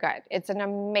it for good. It's an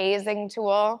amazing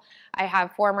tool. I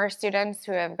have former students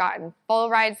who have gotten full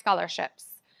ride scholarships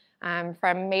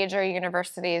from major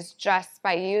universities just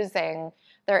by using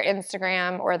their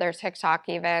Instagram or their TikTok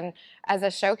even as a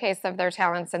showcase of their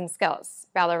talents and skills.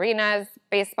 Ballerinas,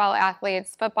 baseball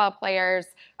athletes, football players,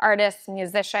 artists,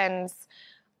 musicians,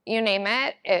 you name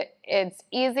it. It's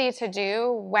easy to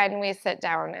do when we sit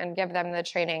down and give them the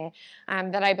training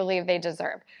that I believe they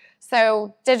deserve.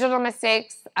 So digital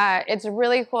mistakes, it's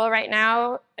really cool right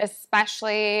now,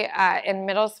 especially in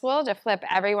middle school, to flip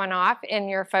everyone off in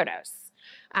your photos.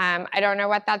 I don't know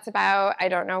what that's about. I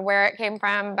don't know where it came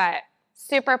from, but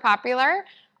super popular.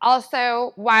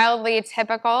 Also wildly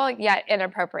typical, yet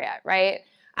inappropriate, right?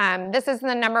 This is the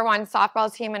 #1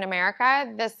 softball team in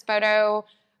America. This photo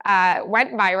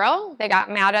went viral. They got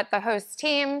mad at the host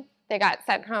team. They got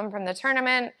sent home from the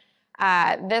tournament.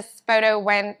 This photo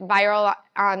went viral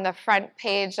on the front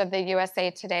page of the USA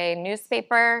Today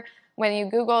newspaper. When you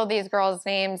Google these girls'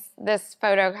 names, this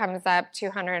photo comes up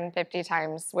 250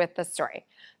 times with the story.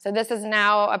 So this is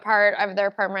now a part of their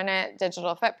permanent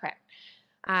digital footprint.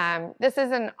 This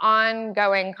is an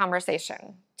ongoing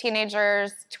conversation.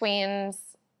 Teenagers, tweens,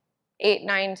 8,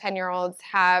 9, 10-year-olds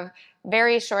have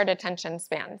very short attention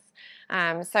spans.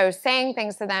 So saying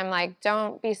things to them like,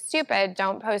 don't be stupid,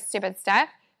 don't post stupid stuff,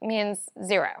 means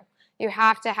zero. You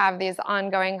have to have these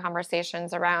ongoing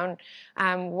conversations around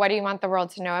what do you want the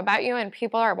world to know about you, and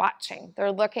people are watching.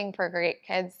 They're looking for great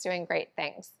kids doing great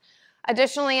things.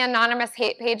 Additionally, anonymous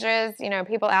hate pages.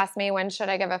 People ask me, when should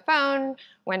I give a phone?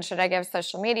 When should I give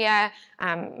social media?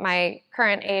 My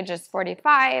current age is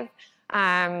 45.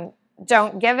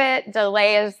 Don't give it.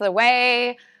 Delay is the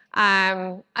way.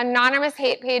 Anonymous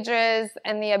hate pages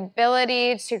and the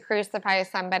ability to crucify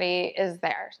somebody is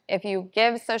there. If you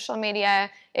give social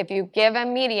media, if you give a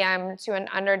medium to an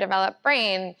underdeveloped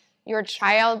brain, your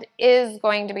child is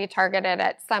going to be targeted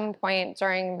at some point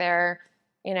during their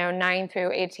 9 through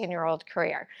 18-year-old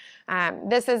career.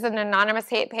 This is an anonymous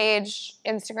hate page.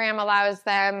 Instagram allows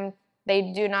them.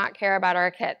 They do not care about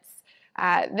our kids.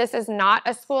 This is not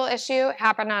a school issue. It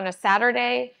happened on a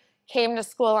Saturday, came to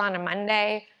school on a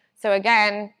Monday. So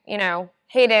again,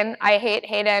 Hayden, I hate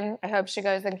Hayden. I hope she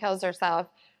goes and kills herself.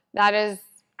 That is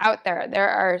out there. There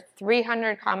are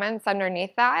 300 comments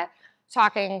underneath that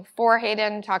talking for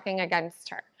Hayden, talking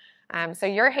against her. So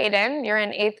you're Hayden, you're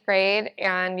in 8th grade,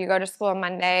 and you go to school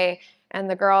Monday, and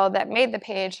the girl that made the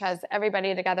page has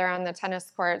everybody together on the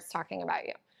tennis courts talking about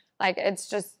you. Like, it's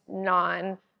just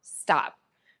non-stop.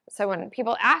 So when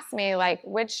people ask me, like,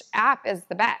 which app is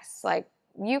the best? Like,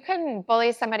 you can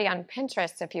bully somebody on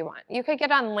Pinterest if you want. You could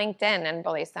get on LinkedIn and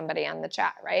bully somebody on the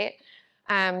chat, right?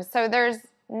 So there's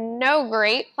no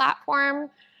great platform,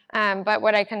 but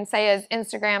what I can say is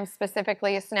Instagram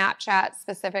specifically, Snapchat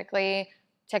specifically,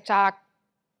 TikTok,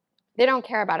 they don't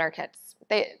care about our kids.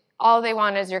 All they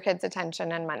want is your kids'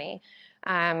 attention and money.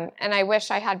 And I wish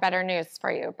I had better news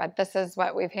for you, but this is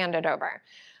what we've handed over.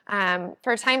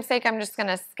 For time's sake, I'm just going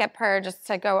to skip her just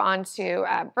to go on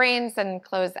to brains and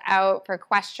close out for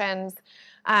questions.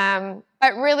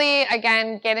 But really,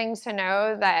 again, getting to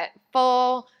know that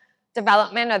full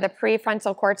development of the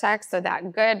prefrontal cortex, so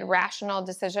that good rational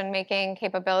decision-making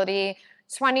capability,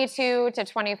 22 to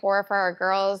 24 for our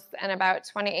girls and about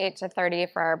 28 to 30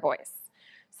 for our boys.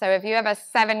 So if you have a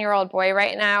 7-year-old boy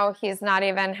right now, he's not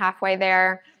even halfway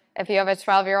there. If you have a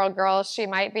 12-year-old girl, she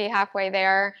might be halfway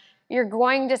there. You're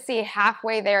going to see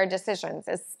halfway there decisions,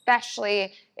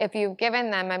 especially if you've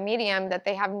given them a medium that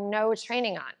they have no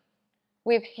training on.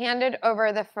 We've handed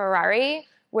over the Ferrari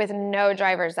with no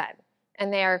driver's ed,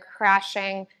 and they are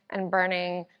crashing and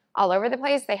burning all over the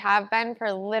place. They have been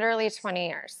for literally 20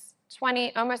 years,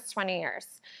 almost 20 years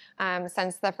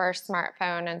since the first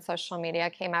smartphone and social media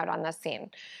came out on the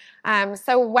scene.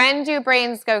 So when do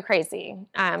brains go crazy?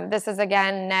 This is,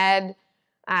 again, Ned.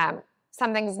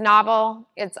 Something's novel,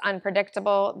 it's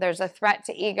unpredictable, there's a threat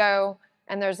to ego,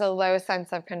 and there's a low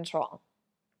sense of control.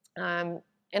 An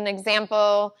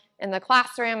example in the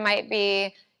classroom might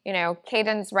be,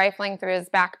 Caden's rifling through his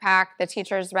backpack, the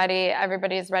teacher's ready,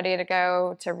 everybody's ready to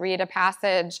go to read a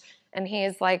passage, and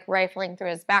he's like rifling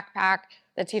through his backpack.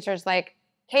 The teacher's like,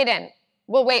 Caden,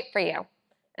 we'll wait for you.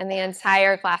 And the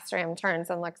entire classroom turns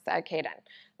and looks at Caden.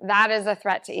 That is a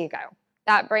threat to ego.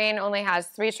 That brain only has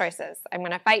 3 choices. I'm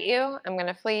going to fight you, I'm going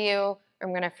to flee you, or I'm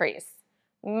going to freeze.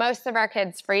 Most of our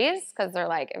kids freeze because they're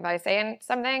like, if I say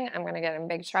something, I'm going to get in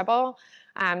big trouble.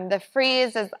 The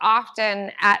freeze is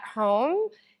often at home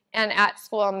and at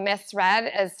school misread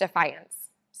as defiance.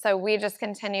 So we just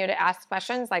continue to ask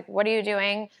questions like, what are you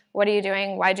doing? What are you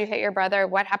doing? Why'd you hit your brother?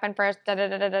 What happened first? Da, da,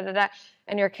 da, da, da, da.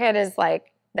 And your kid is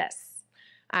like this.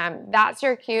 That's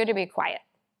your cue to be quiet.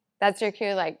 That's your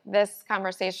cue, like, this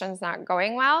conversation's not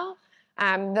going well.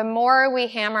 The more we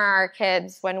hammer our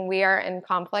kids when we are in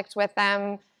conflict with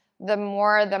them, the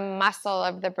more the muscle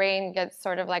of the brain gets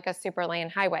sort of like a super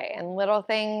lane highway, and little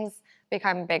things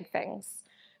become big things.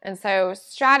 And so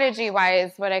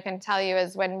strategy-wise, what I can tell you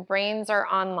is when brains are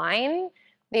online,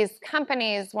 these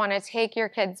companies want to take your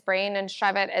kid's brain and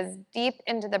shove it as deep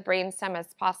into the brainstem as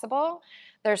possible.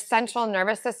 Their central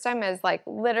nervous system is like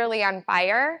literally on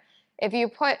fire. If you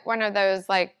put one of those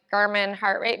like Garmin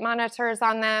heart rate monitors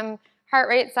on them, heart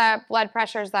rate's up, blood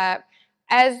pressure's up,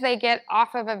 as they get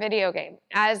off of a video game,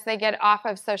 as they get off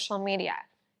of social media.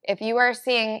 If you are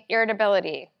seeing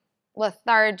irritability,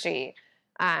 lethargy,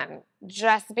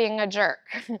 just being a jerk,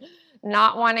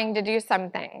 not wanting to do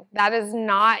something, that is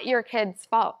not your kid's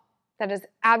fault. That is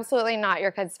absolutely not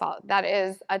your kid's fault. That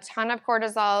is a ton of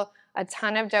cortisol, a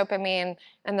ton of dopamine,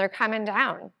 and they're coming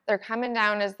down. They're coming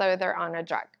down as though they're on a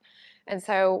drug. And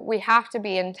so we have to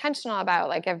be intentional about,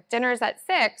 like, if dinner's at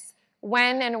 6,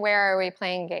 when and where are we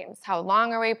playing games? How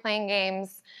long are we playing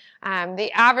games?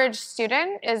 The average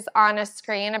student is on a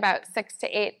screen about 6 to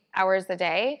 8 hours a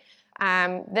day.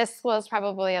 This school is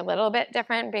probably a little bit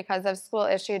different because of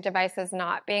school-issued devices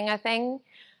not being a thing.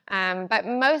 But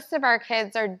most of our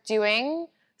kids are doing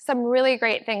some really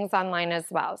great things online as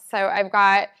well. So I've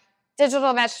got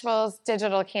digital vegetables,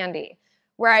 digital candy.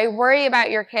 Where I worry about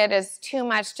your kid is too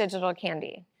much digital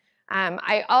candy.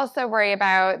 I also worry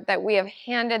about that we have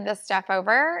handed this stuff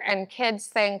over and kids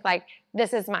think, like,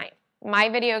 this is mine. My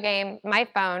video game, my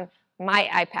phone, my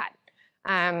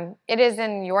iPad. It is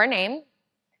in your name.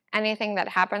 Anything that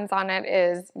happens on it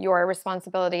is your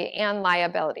responsibility and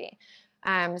liability.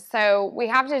 So we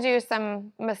have to do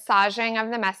some massaging of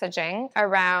the messaging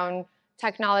around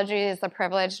technology is a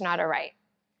privilege, not a right.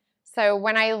 So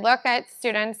when I look at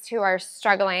students who are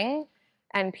struggling,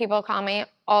 and people call me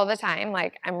all the time,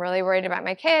 like, I'm really worried about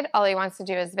my kid, all he wants to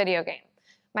do is video game.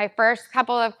 My first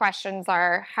couple of questions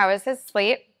are, how is his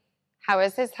sleep? How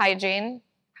is his hygiene?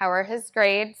 How are his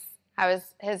grades? How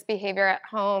is his behavior at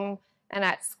home and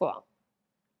at school?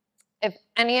 If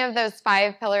any of those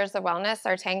 5 pillars of wellness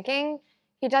are tanking,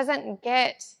 he doesn't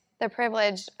get the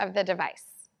privilege of the device.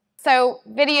 So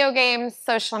video games,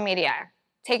 social media,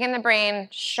 taking the brain,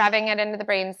 shoving it into the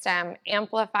brainstem,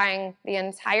 amplifying the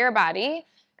entire body,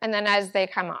 and then as they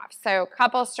come off. So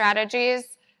couple strategies,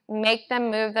 make them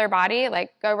move their body,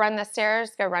 like go run the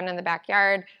stairs, go run in the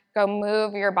backyard, go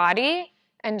move your body,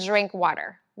 and drink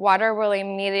water. Water will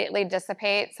immediately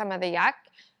dissipate some of the yuck,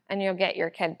 and you'll get your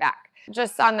kid back.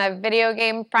 Just on the video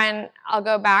game front, I'll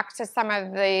go back to some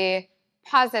of the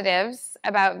positives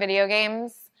about video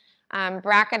games.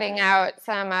 Bracketing out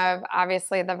some of,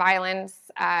 obviously, the violence.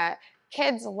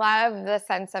 Kids love the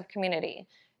sense of community.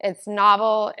 It's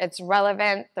novel, it's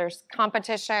relevant, there's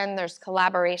competition, there's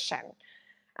collaboration.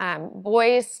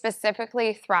 Boys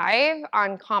specifically thrive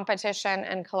on competition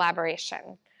and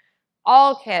collaboration.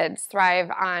 All kids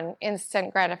thrive on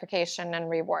instant gratification and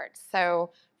rewards.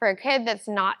 So for a kid that's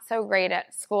not so great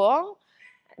at school,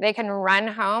 they can run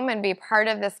home and be part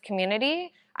of this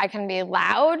community. I can be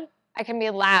loud. I can be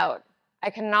loud. I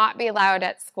cannot be loud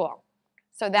at school.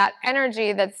 So that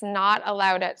energy that's not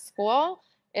allowed at school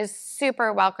is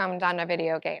super welcomed on a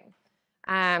video game.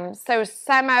 So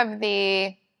some of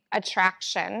the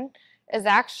attraction is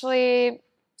actually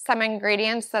some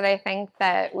ingredients that I think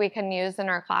that we can use in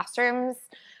our classrooms.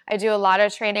 I do a lot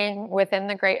of training within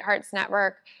the Great Hearts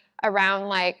Network around,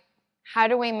 like, how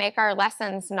do we make our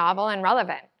lessons novel and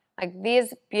relevant? Like,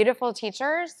 these beautiful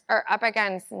teachers are up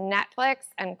against Netflix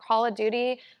and Call of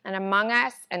Duty and Among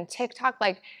Us and TikTok.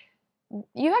 Like,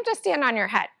 you have to stand on your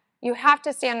head. You have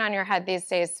to stand on your head these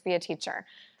days to be a teacher.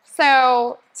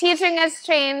 So teaching has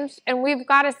changed, and we've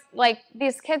got to, like,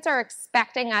 these kids are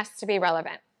expecting us to be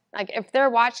relevant. Like, if they're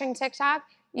watching TikTok,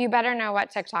 you better know what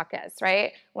TikTok is,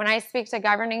 right? When I speak to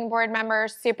governing board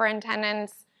members,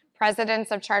 superintendents, presidents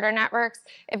of charter networks,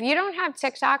 if you don't have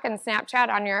TikTok and Snapchat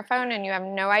on your phone and you have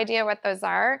no idea what those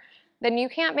are, then you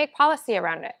can't make policy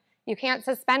around it. You can't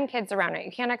suspend kids around it.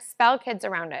 You can't expel kids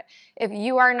around it if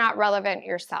you are not relevant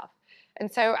yourself.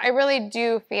 And so I really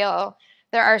do feel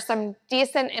there are some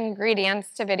decent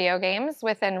ingredients to video games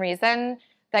within reason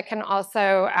that can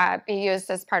also be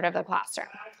used as part of the classroom.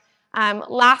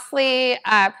 Lastly,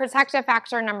 protective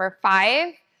factor number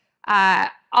 5.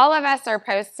 All of us are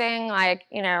posting, like,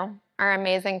 you know, our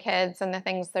amazing kids and the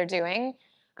things they're doing.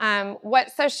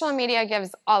 What social media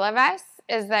gives all of us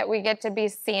is that we get to be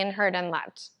seen, heard, and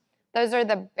loved. Those are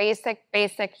the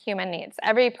basic human needs.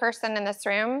 Every person in this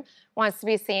room wants to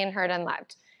be seen, heard, and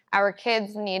loved. Our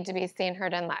kids need to be seen,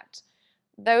 heard, and loved.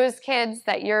 Those kids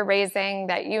that you're raising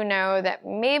that you know that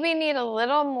maybe need a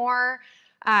little more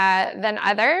than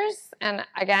others, and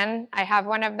again, I have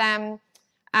one of them,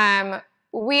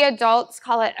 we adults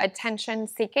call it attention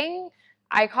seeking.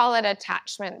 I call it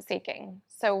attachment seeking.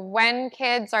 So when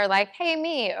kids are like, hey,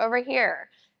 me, over here,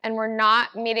 and we're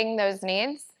not meeting those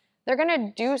needs, they're going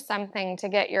to do something to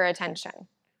get your attention.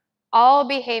 All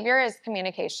behavior is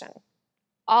communication.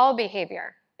 All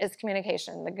behavior is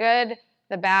communication, the good,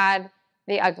 the bad,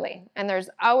 the ugly. And there's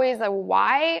always a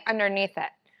why underneath it.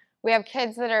 We have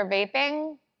kids that are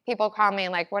vaping. people call me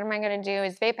like, what am I going to do?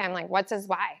 He's vaping. I'm like, what's his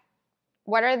why?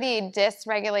 What are the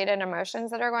dysregulated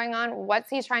emotions that are going on? What's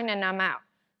he trying to numb out?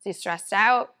 Is he stressed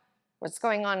out? What's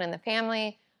going on in the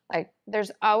family? Like,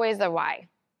 there's always a why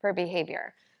for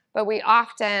behavior. But we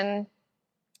often,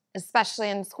 especially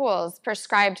in schools,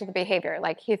 prescribe to the behavior.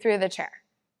 Like, he threw the chair.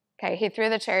 Okay, he threw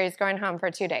the chair. He's going home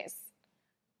for 2 days.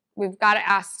 We've got to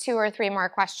ask 2 or 3 more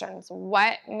questions.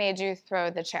 What made you throw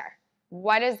the chair?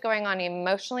 What is going on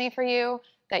emotionally for you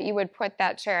that you would put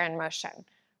that chair in motion?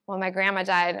 Well, my grandma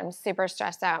died. I'm super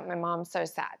stressed out. My mom's so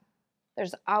sad.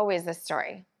 There's always a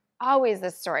story. Always a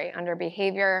story under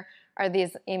behavior are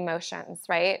these emotions,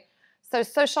 right? So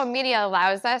social media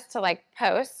allows us to like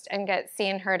post and get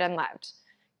seen, heard, and loved.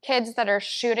 Kids that are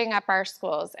shooting up our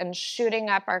schools and shooting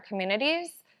up our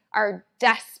communities are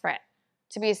desperate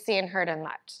to be seen, heard, and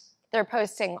loved. They're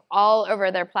posting all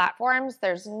over their platforms.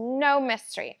 There's no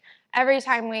mystery. Every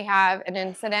time we have an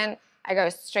incident, I go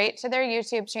straight to their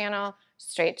YouTube channel,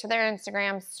 straight to their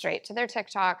Instagram, straight to their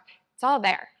TikTok. It's all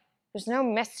there. There's no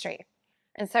mystery.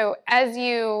 And so as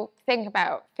you think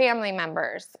about family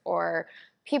members or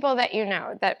people that you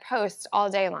know that post all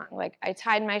day long, like, I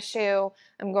tied my shoe,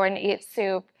 I'm going to eat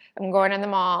soup, I'm going to the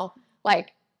mall,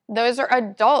 like, those are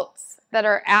adults that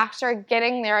are after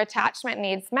getting their attachment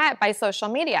needs met by social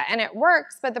media. And it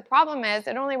works, but the problem is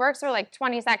it only works for like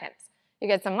 20 seconds. You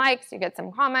get some likes, you get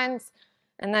some comments,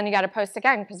 and then you got to post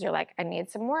again because you're like, I need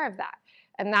some more of that.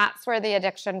 And that's where the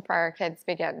addiction for our kids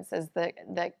begins, is the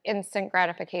instant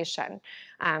gratification,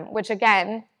 which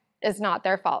again is not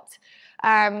their fault.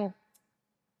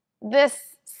 This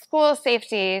school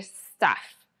safety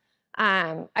stuff,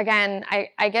 again,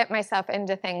 I get myself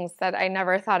into things that I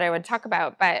never thought I would talk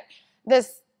about, but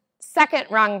this second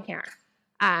rung here,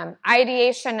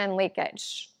 ideation and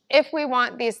leakage. If we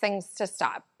want these things to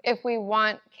stop, if we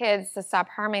want kids to stop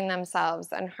harming themselves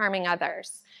and harming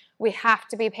others, we have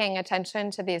to be paying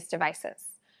attention to these devices.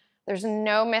 There's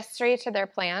no mystery to their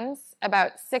plans.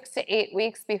 About 6 to 8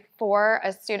 weeks before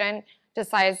a student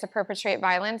decides to perpetrate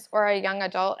violence or a young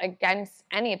adult against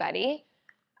anybody,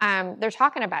 they're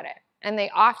talking about it. And they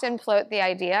often float the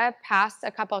idea past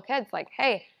a couple of kids like,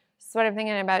 hey, this is what I'm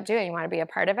thinking about doing. You want to be a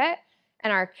part of it?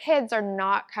 And our kids are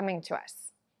not coming to us.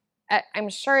 I'm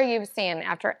sure you've seen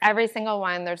after every single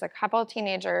one, there's a couple of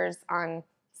teenagers on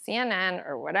CNN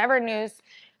or whatever news,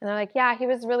 and they're like, yeah, he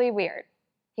was really weird.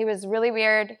 He was really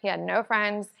weird. He had no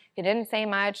friends. He didn't say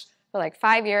much. For like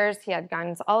 5 years, he had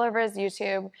guns all over his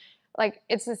YouTube. Like,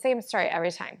 it's the same story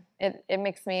every time. It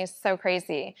makes me so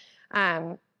crazy.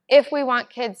 If we want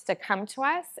kids to come to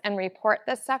us and report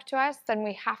this stuff to us, then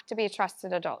we have to be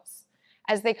trusted adults.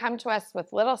 As they come to us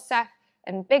with little stuff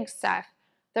and big stuff,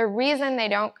 the reason they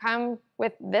don't come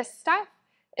with this stuff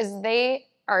is they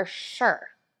are sure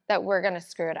that we're going to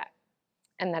screw it up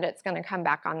and that it's going to come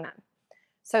back on them.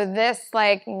 So this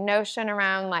like notion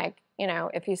around like, you know,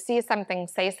 if you see something,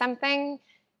 say something,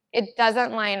 it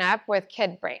doesn't line up with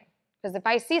kid brain. Because if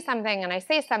I see something and I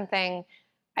say something,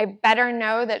 I better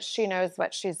know that she knows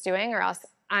what she's doing, or else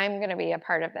I'm going to be a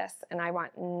part of this and I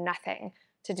want nothing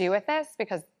to do with this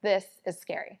because this is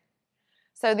scary.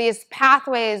 So these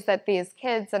pathways that these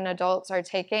kids and adults are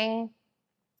taking,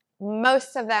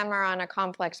 most of them are on a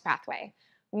conflict pathway.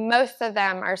 Most of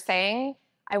them are saying,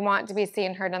 I want to be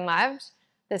seen, heard, and loved.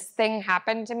 This thing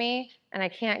happened to me and I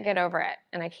can't get over it.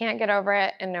 And I can't get over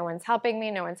it and no one's helping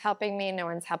me, no one's helping me, no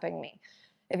one's helping me.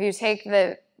 If you take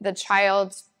the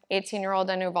child's 18-year-old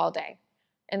in Uvalde,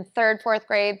 in 3rd, 4th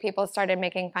grade, people started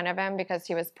making fun of him because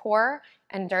he was poor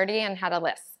and dirty and had a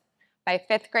lisp. By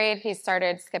 5th grade, he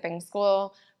started skipping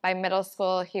school. By middle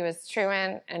school, he was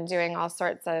truant and doing all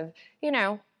sorts of, you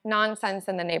know, nonsense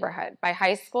in the neighborhood. By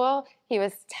high school, he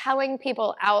was telling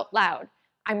people out loud,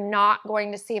 I'm not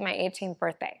going to see my 18th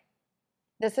birthday.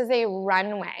 This is a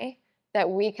runway that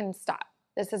we can stop.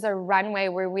 This is a runway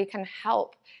where we can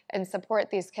help and support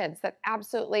these kids that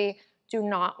absolutely do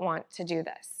not want to do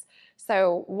this.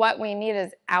 So what we need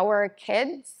is our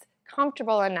kids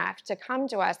comfortable enough to come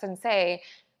to us and say,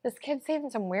 this kid's saying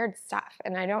some weird stuff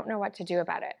and I don't know what to do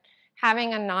about it.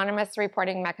 Having anonymous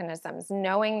reporting mechanisms,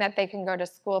 knowing that they can go to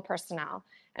school personnel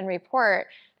and report,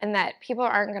 and that people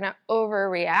aren't going to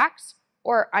overreact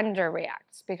or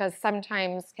underreact, because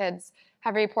sometimes kids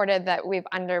have reported that we've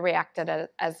underreacted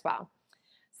as well.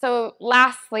 So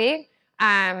lastly,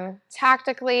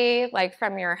 tactically, like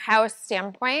from your house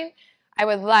standpoint, I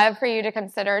would love for you to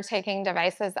consider taking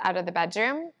devices out of the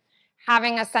bedroom,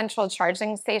 having a central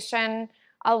charging station.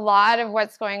 A lot of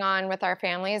what's going on with our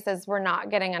families is we're not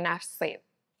getting enough sleep.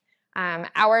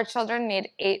 Our children need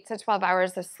 8 to 12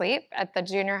 hours of sleep. At the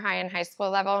junior high and high school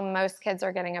level, most kids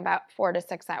are getting about 4 to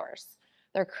 6 hours.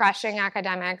 They're crushing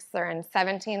academics. They're in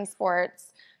 17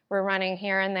 sports. We're running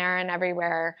here and there and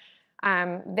everywhere.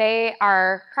 They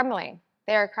are crumbling.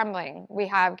 They are crumbling. We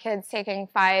have kids taking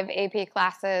 5 AP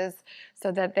classes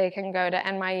so that they can go to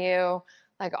NYU,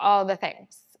 like all the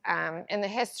things. In the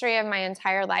history of my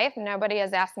entire life, nobody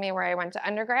has asked me where I went to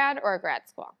undergrad or grad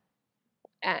school.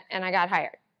 And I got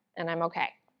hired, and I'm okay.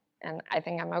 And I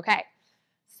think I'm okay.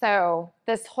 So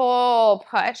this whole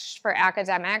push for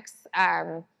academics,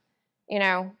 you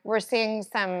know, we're seeing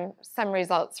some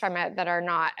results from it that are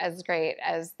not as great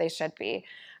as they should be.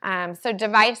 So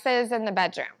devices in the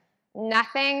bedroom.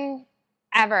 Nothing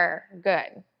ever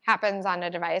good happens on a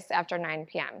device after 9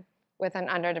 p.m. with an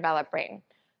underdeveloped brain.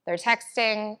 They're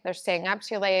texting, they're staying up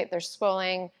too late, they're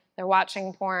scrolling, they're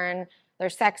watching porn, they're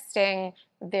sexting,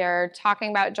 they're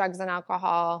talking about drugs and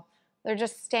alcohol. They're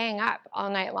just staying up all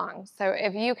night long. So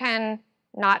if you can,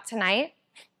 not tonight,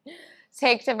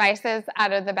 take devices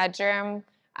out of the bedroom,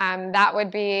 that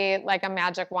would be like a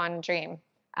magic wand dream,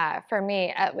 for me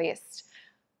at least.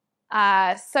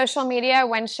 Social media,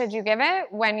 when should you give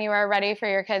it? When you are ready for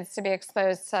your kids to be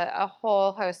exposed to a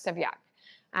whole host of yuck.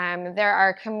 There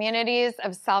are communities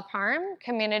of self-harm,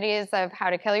 communities of how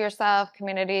to kill yourself,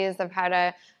 communities of how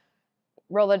to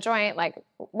roll a joint, like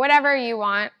whatever you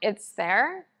want, it's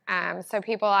there. So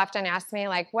people often ask me,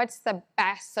 like, what's the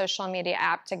best social media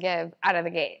app to give out of the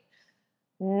gate?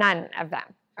 None of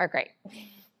them are great.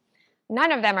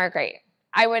 None of them are great.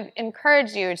 I would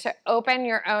encourage you to open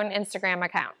your own Instagram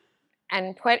account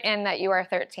and put in that you are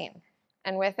 13.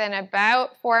 And within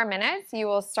about 4 minutes, you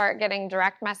will start getting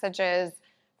direct messages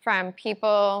from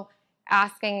people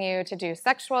asking you to do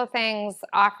sexual things,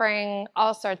 offering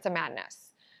all sorts of madness.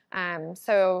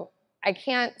 So I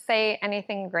can't say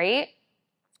anything great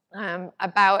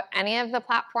about any of the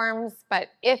platforms, but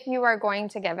if you are going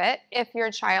to give it, if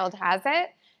your child has it,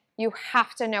 you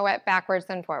have to know it backwards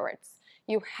and forwards.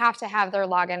 You have to have their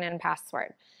login and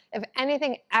password. If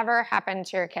anything ever happened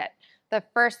to your kid, the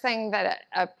first thing that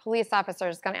a police officer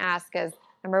is going to ask is,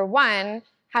 number one,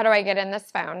 how do I get in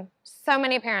this phone? So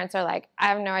many parents are like, I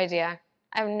have no idea.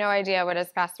 I have no idea what his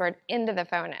password into the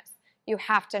phone is. You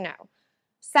have to know.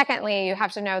 Secondly, you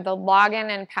have to know the login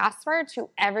and password to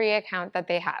every account that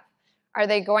they have. Are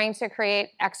they going to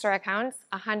create extra accounts?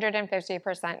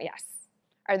 150% yes.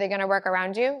 Are they going to work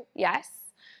around you? Yes.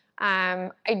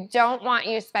 I don't want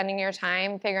you spending your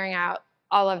time figuring out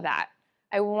all of that.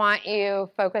 I want you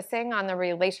focusing on the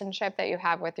relationship that you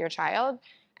have with your child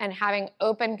and having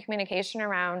open communication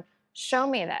around, show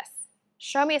me this.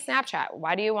 Show me Snapchat.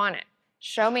 Why do you want it?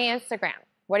 Show me Instagram.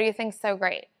 What do you think is so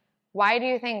great? Why do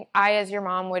you think I, as your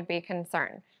mom, would be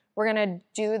concerned? We're going to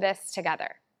do this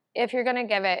together. If you're going to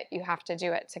give it, you have to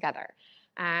do it together.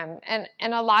 And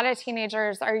a lot of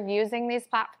teenagers are using these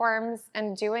platforms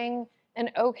and doing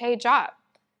an okay job.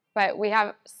 But we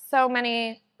have so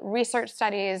many research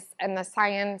studies and the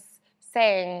science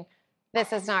saying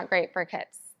this is not great for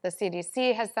kids. The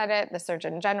CDC has said it. The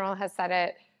Surgeon General has said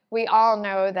it. We all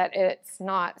know that it's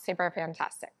not super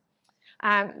fantastic.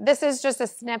 This is just a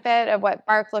snippet of what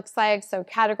BARC looks like. So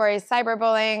categories,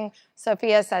 cyberbullying.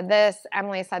 Sophia said this,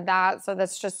 Emily said that. So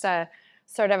that's just a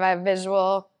sort of a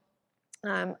visual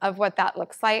of what that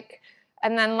looks like.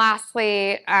 And then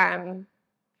lastly,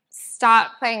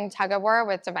 stop playing tug of war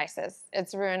with devices.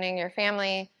 It's ruining your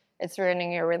family. It's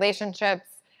ruining your relationships.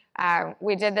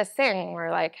 We did this thing.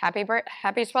 We're like, happy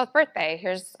 12th birthday.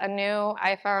 Here's a new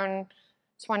iPhone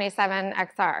 27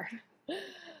 XR.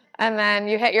 And then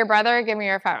you hit your brother, give me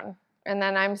your phone. And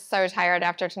then I'm so tired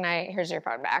after tonight, here's your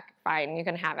phone back. Fine, you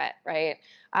can have it, right?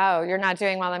 Oh, you're not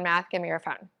doing well in math, give me your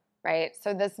phone, right?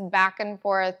 So this back and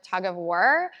forth tug of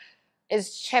war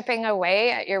is chipping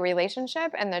away at your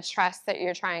relationship and the trust that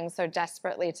you're trying so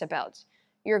desperately to build.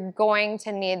 You're going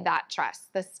to need that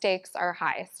trust. The stakes are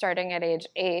high, starting at age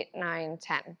 8, 9,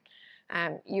 10.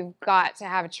 You've got to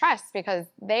have trust because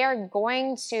they are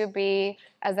going to be,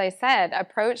 as I said,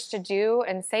 approached to do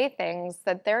and say things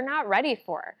that they're not ready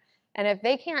for. And if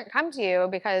they can't come to you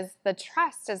because the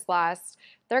trust is lost,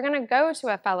 they're going to go to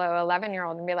a fellow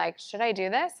 11-year-old and be like, should I do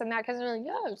this? And that kid's like,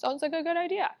 yeah, it sounds like a good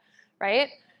idea, right?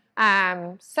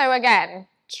 So again,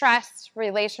 trust,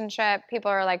 relationship.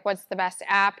 People are like, what's the best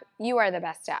app? You are the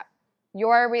best app.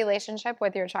 Your relationship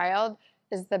with your child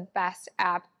is the best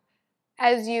app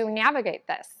as you navigate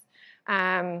this.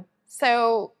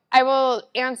 So I will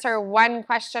answer one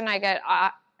question I get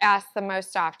asked the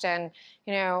most often,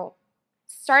 you know,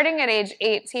 starting at age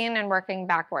 18 and working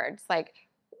backwards, like,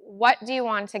 what do you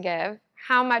want to give?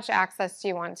 How much access do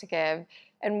you want to give?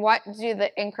 And what do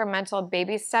the incremental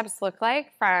baby steps look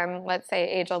like from, let's say,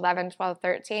 age 11, 12,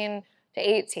 13 to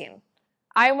 18?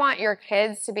 I want your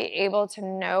kids to be able to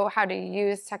know how to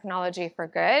use technology for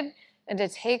good and to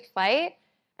take flight,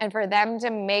 and for them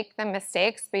to make the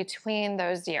mistakes between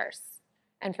those years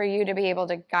and for you to be able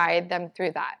to guide them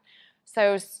through that.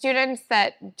 So students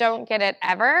that don't get it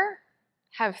ever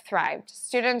have thrived.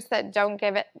 Students that don't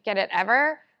get it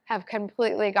ever have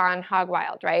completely gone hog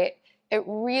wild, right? It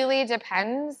really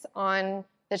depends on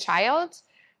the child.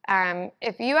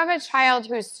 If you have a child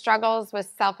who struggles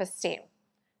with self-esteem,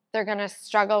 they're going to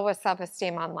struggle with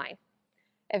self-esteem online.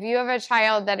 If you have a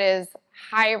child that is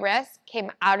high risk,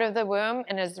 came out of the womb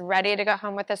and is ready to go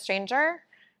home with a stranger,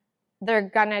 they're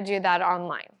going to do that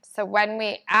online. So when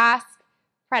we ask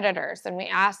predators and we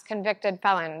ask convicted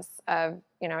felons of,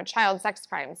 child sex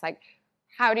crimes, like,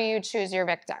 how do you choose your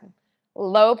victim?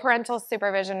 Low parental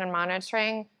supervision and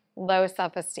monitoring, low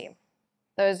self-esteem.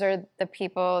 Those are the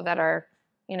people that are,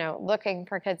 looking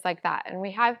for kids like that. And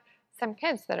we have some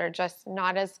kids that are just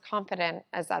not as confident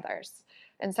as others.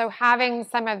 And so having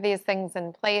some of these things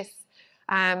in place,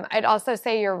 I'd also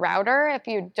say your router, if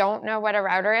you don't know what a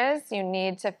router is, you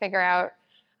need to figure out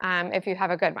if you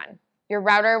have a good one. Your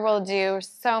router will do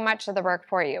so much of the work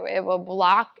for you. It will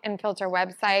block and filter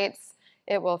websites.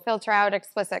 It will filter out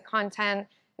explicit content.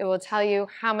 It will tell you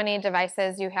how many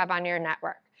devices you have on your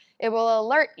network. It will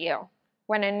alert you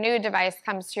when a new device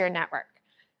comes to your network.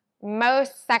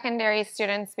 Most secondary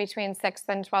students between 6th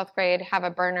and 12th grade have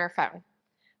a burner phone.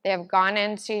 They have gone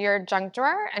into your junk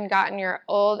drawer and gotten your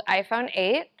old iPhone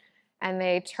 8, and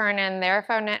they turn in their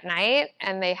phone at night,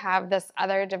 and they have this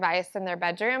other device in their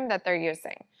bedroom that they're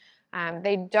using.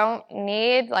 They don't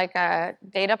need like a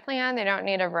data plan. They don't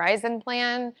need a Verizon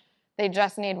plan. They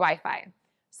just need Wi-Fi.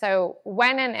 So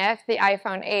when and if the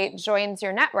iPhone 8 joins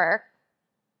your network,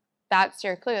 that's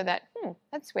your clue that,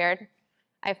 that's weird.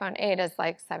 iPhone 8 is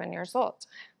like 7 years old.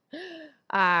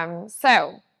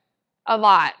 So a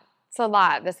lot. It's a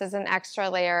lot. This is an extra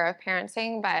layer of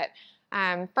parenting, but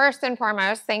first and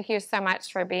foremost, thank you so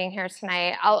much for being here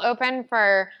tonight. I'll open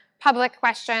for public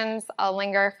questions. I'll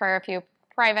linger for a few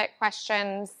private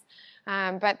questions,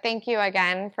 but thank you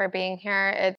again for being here.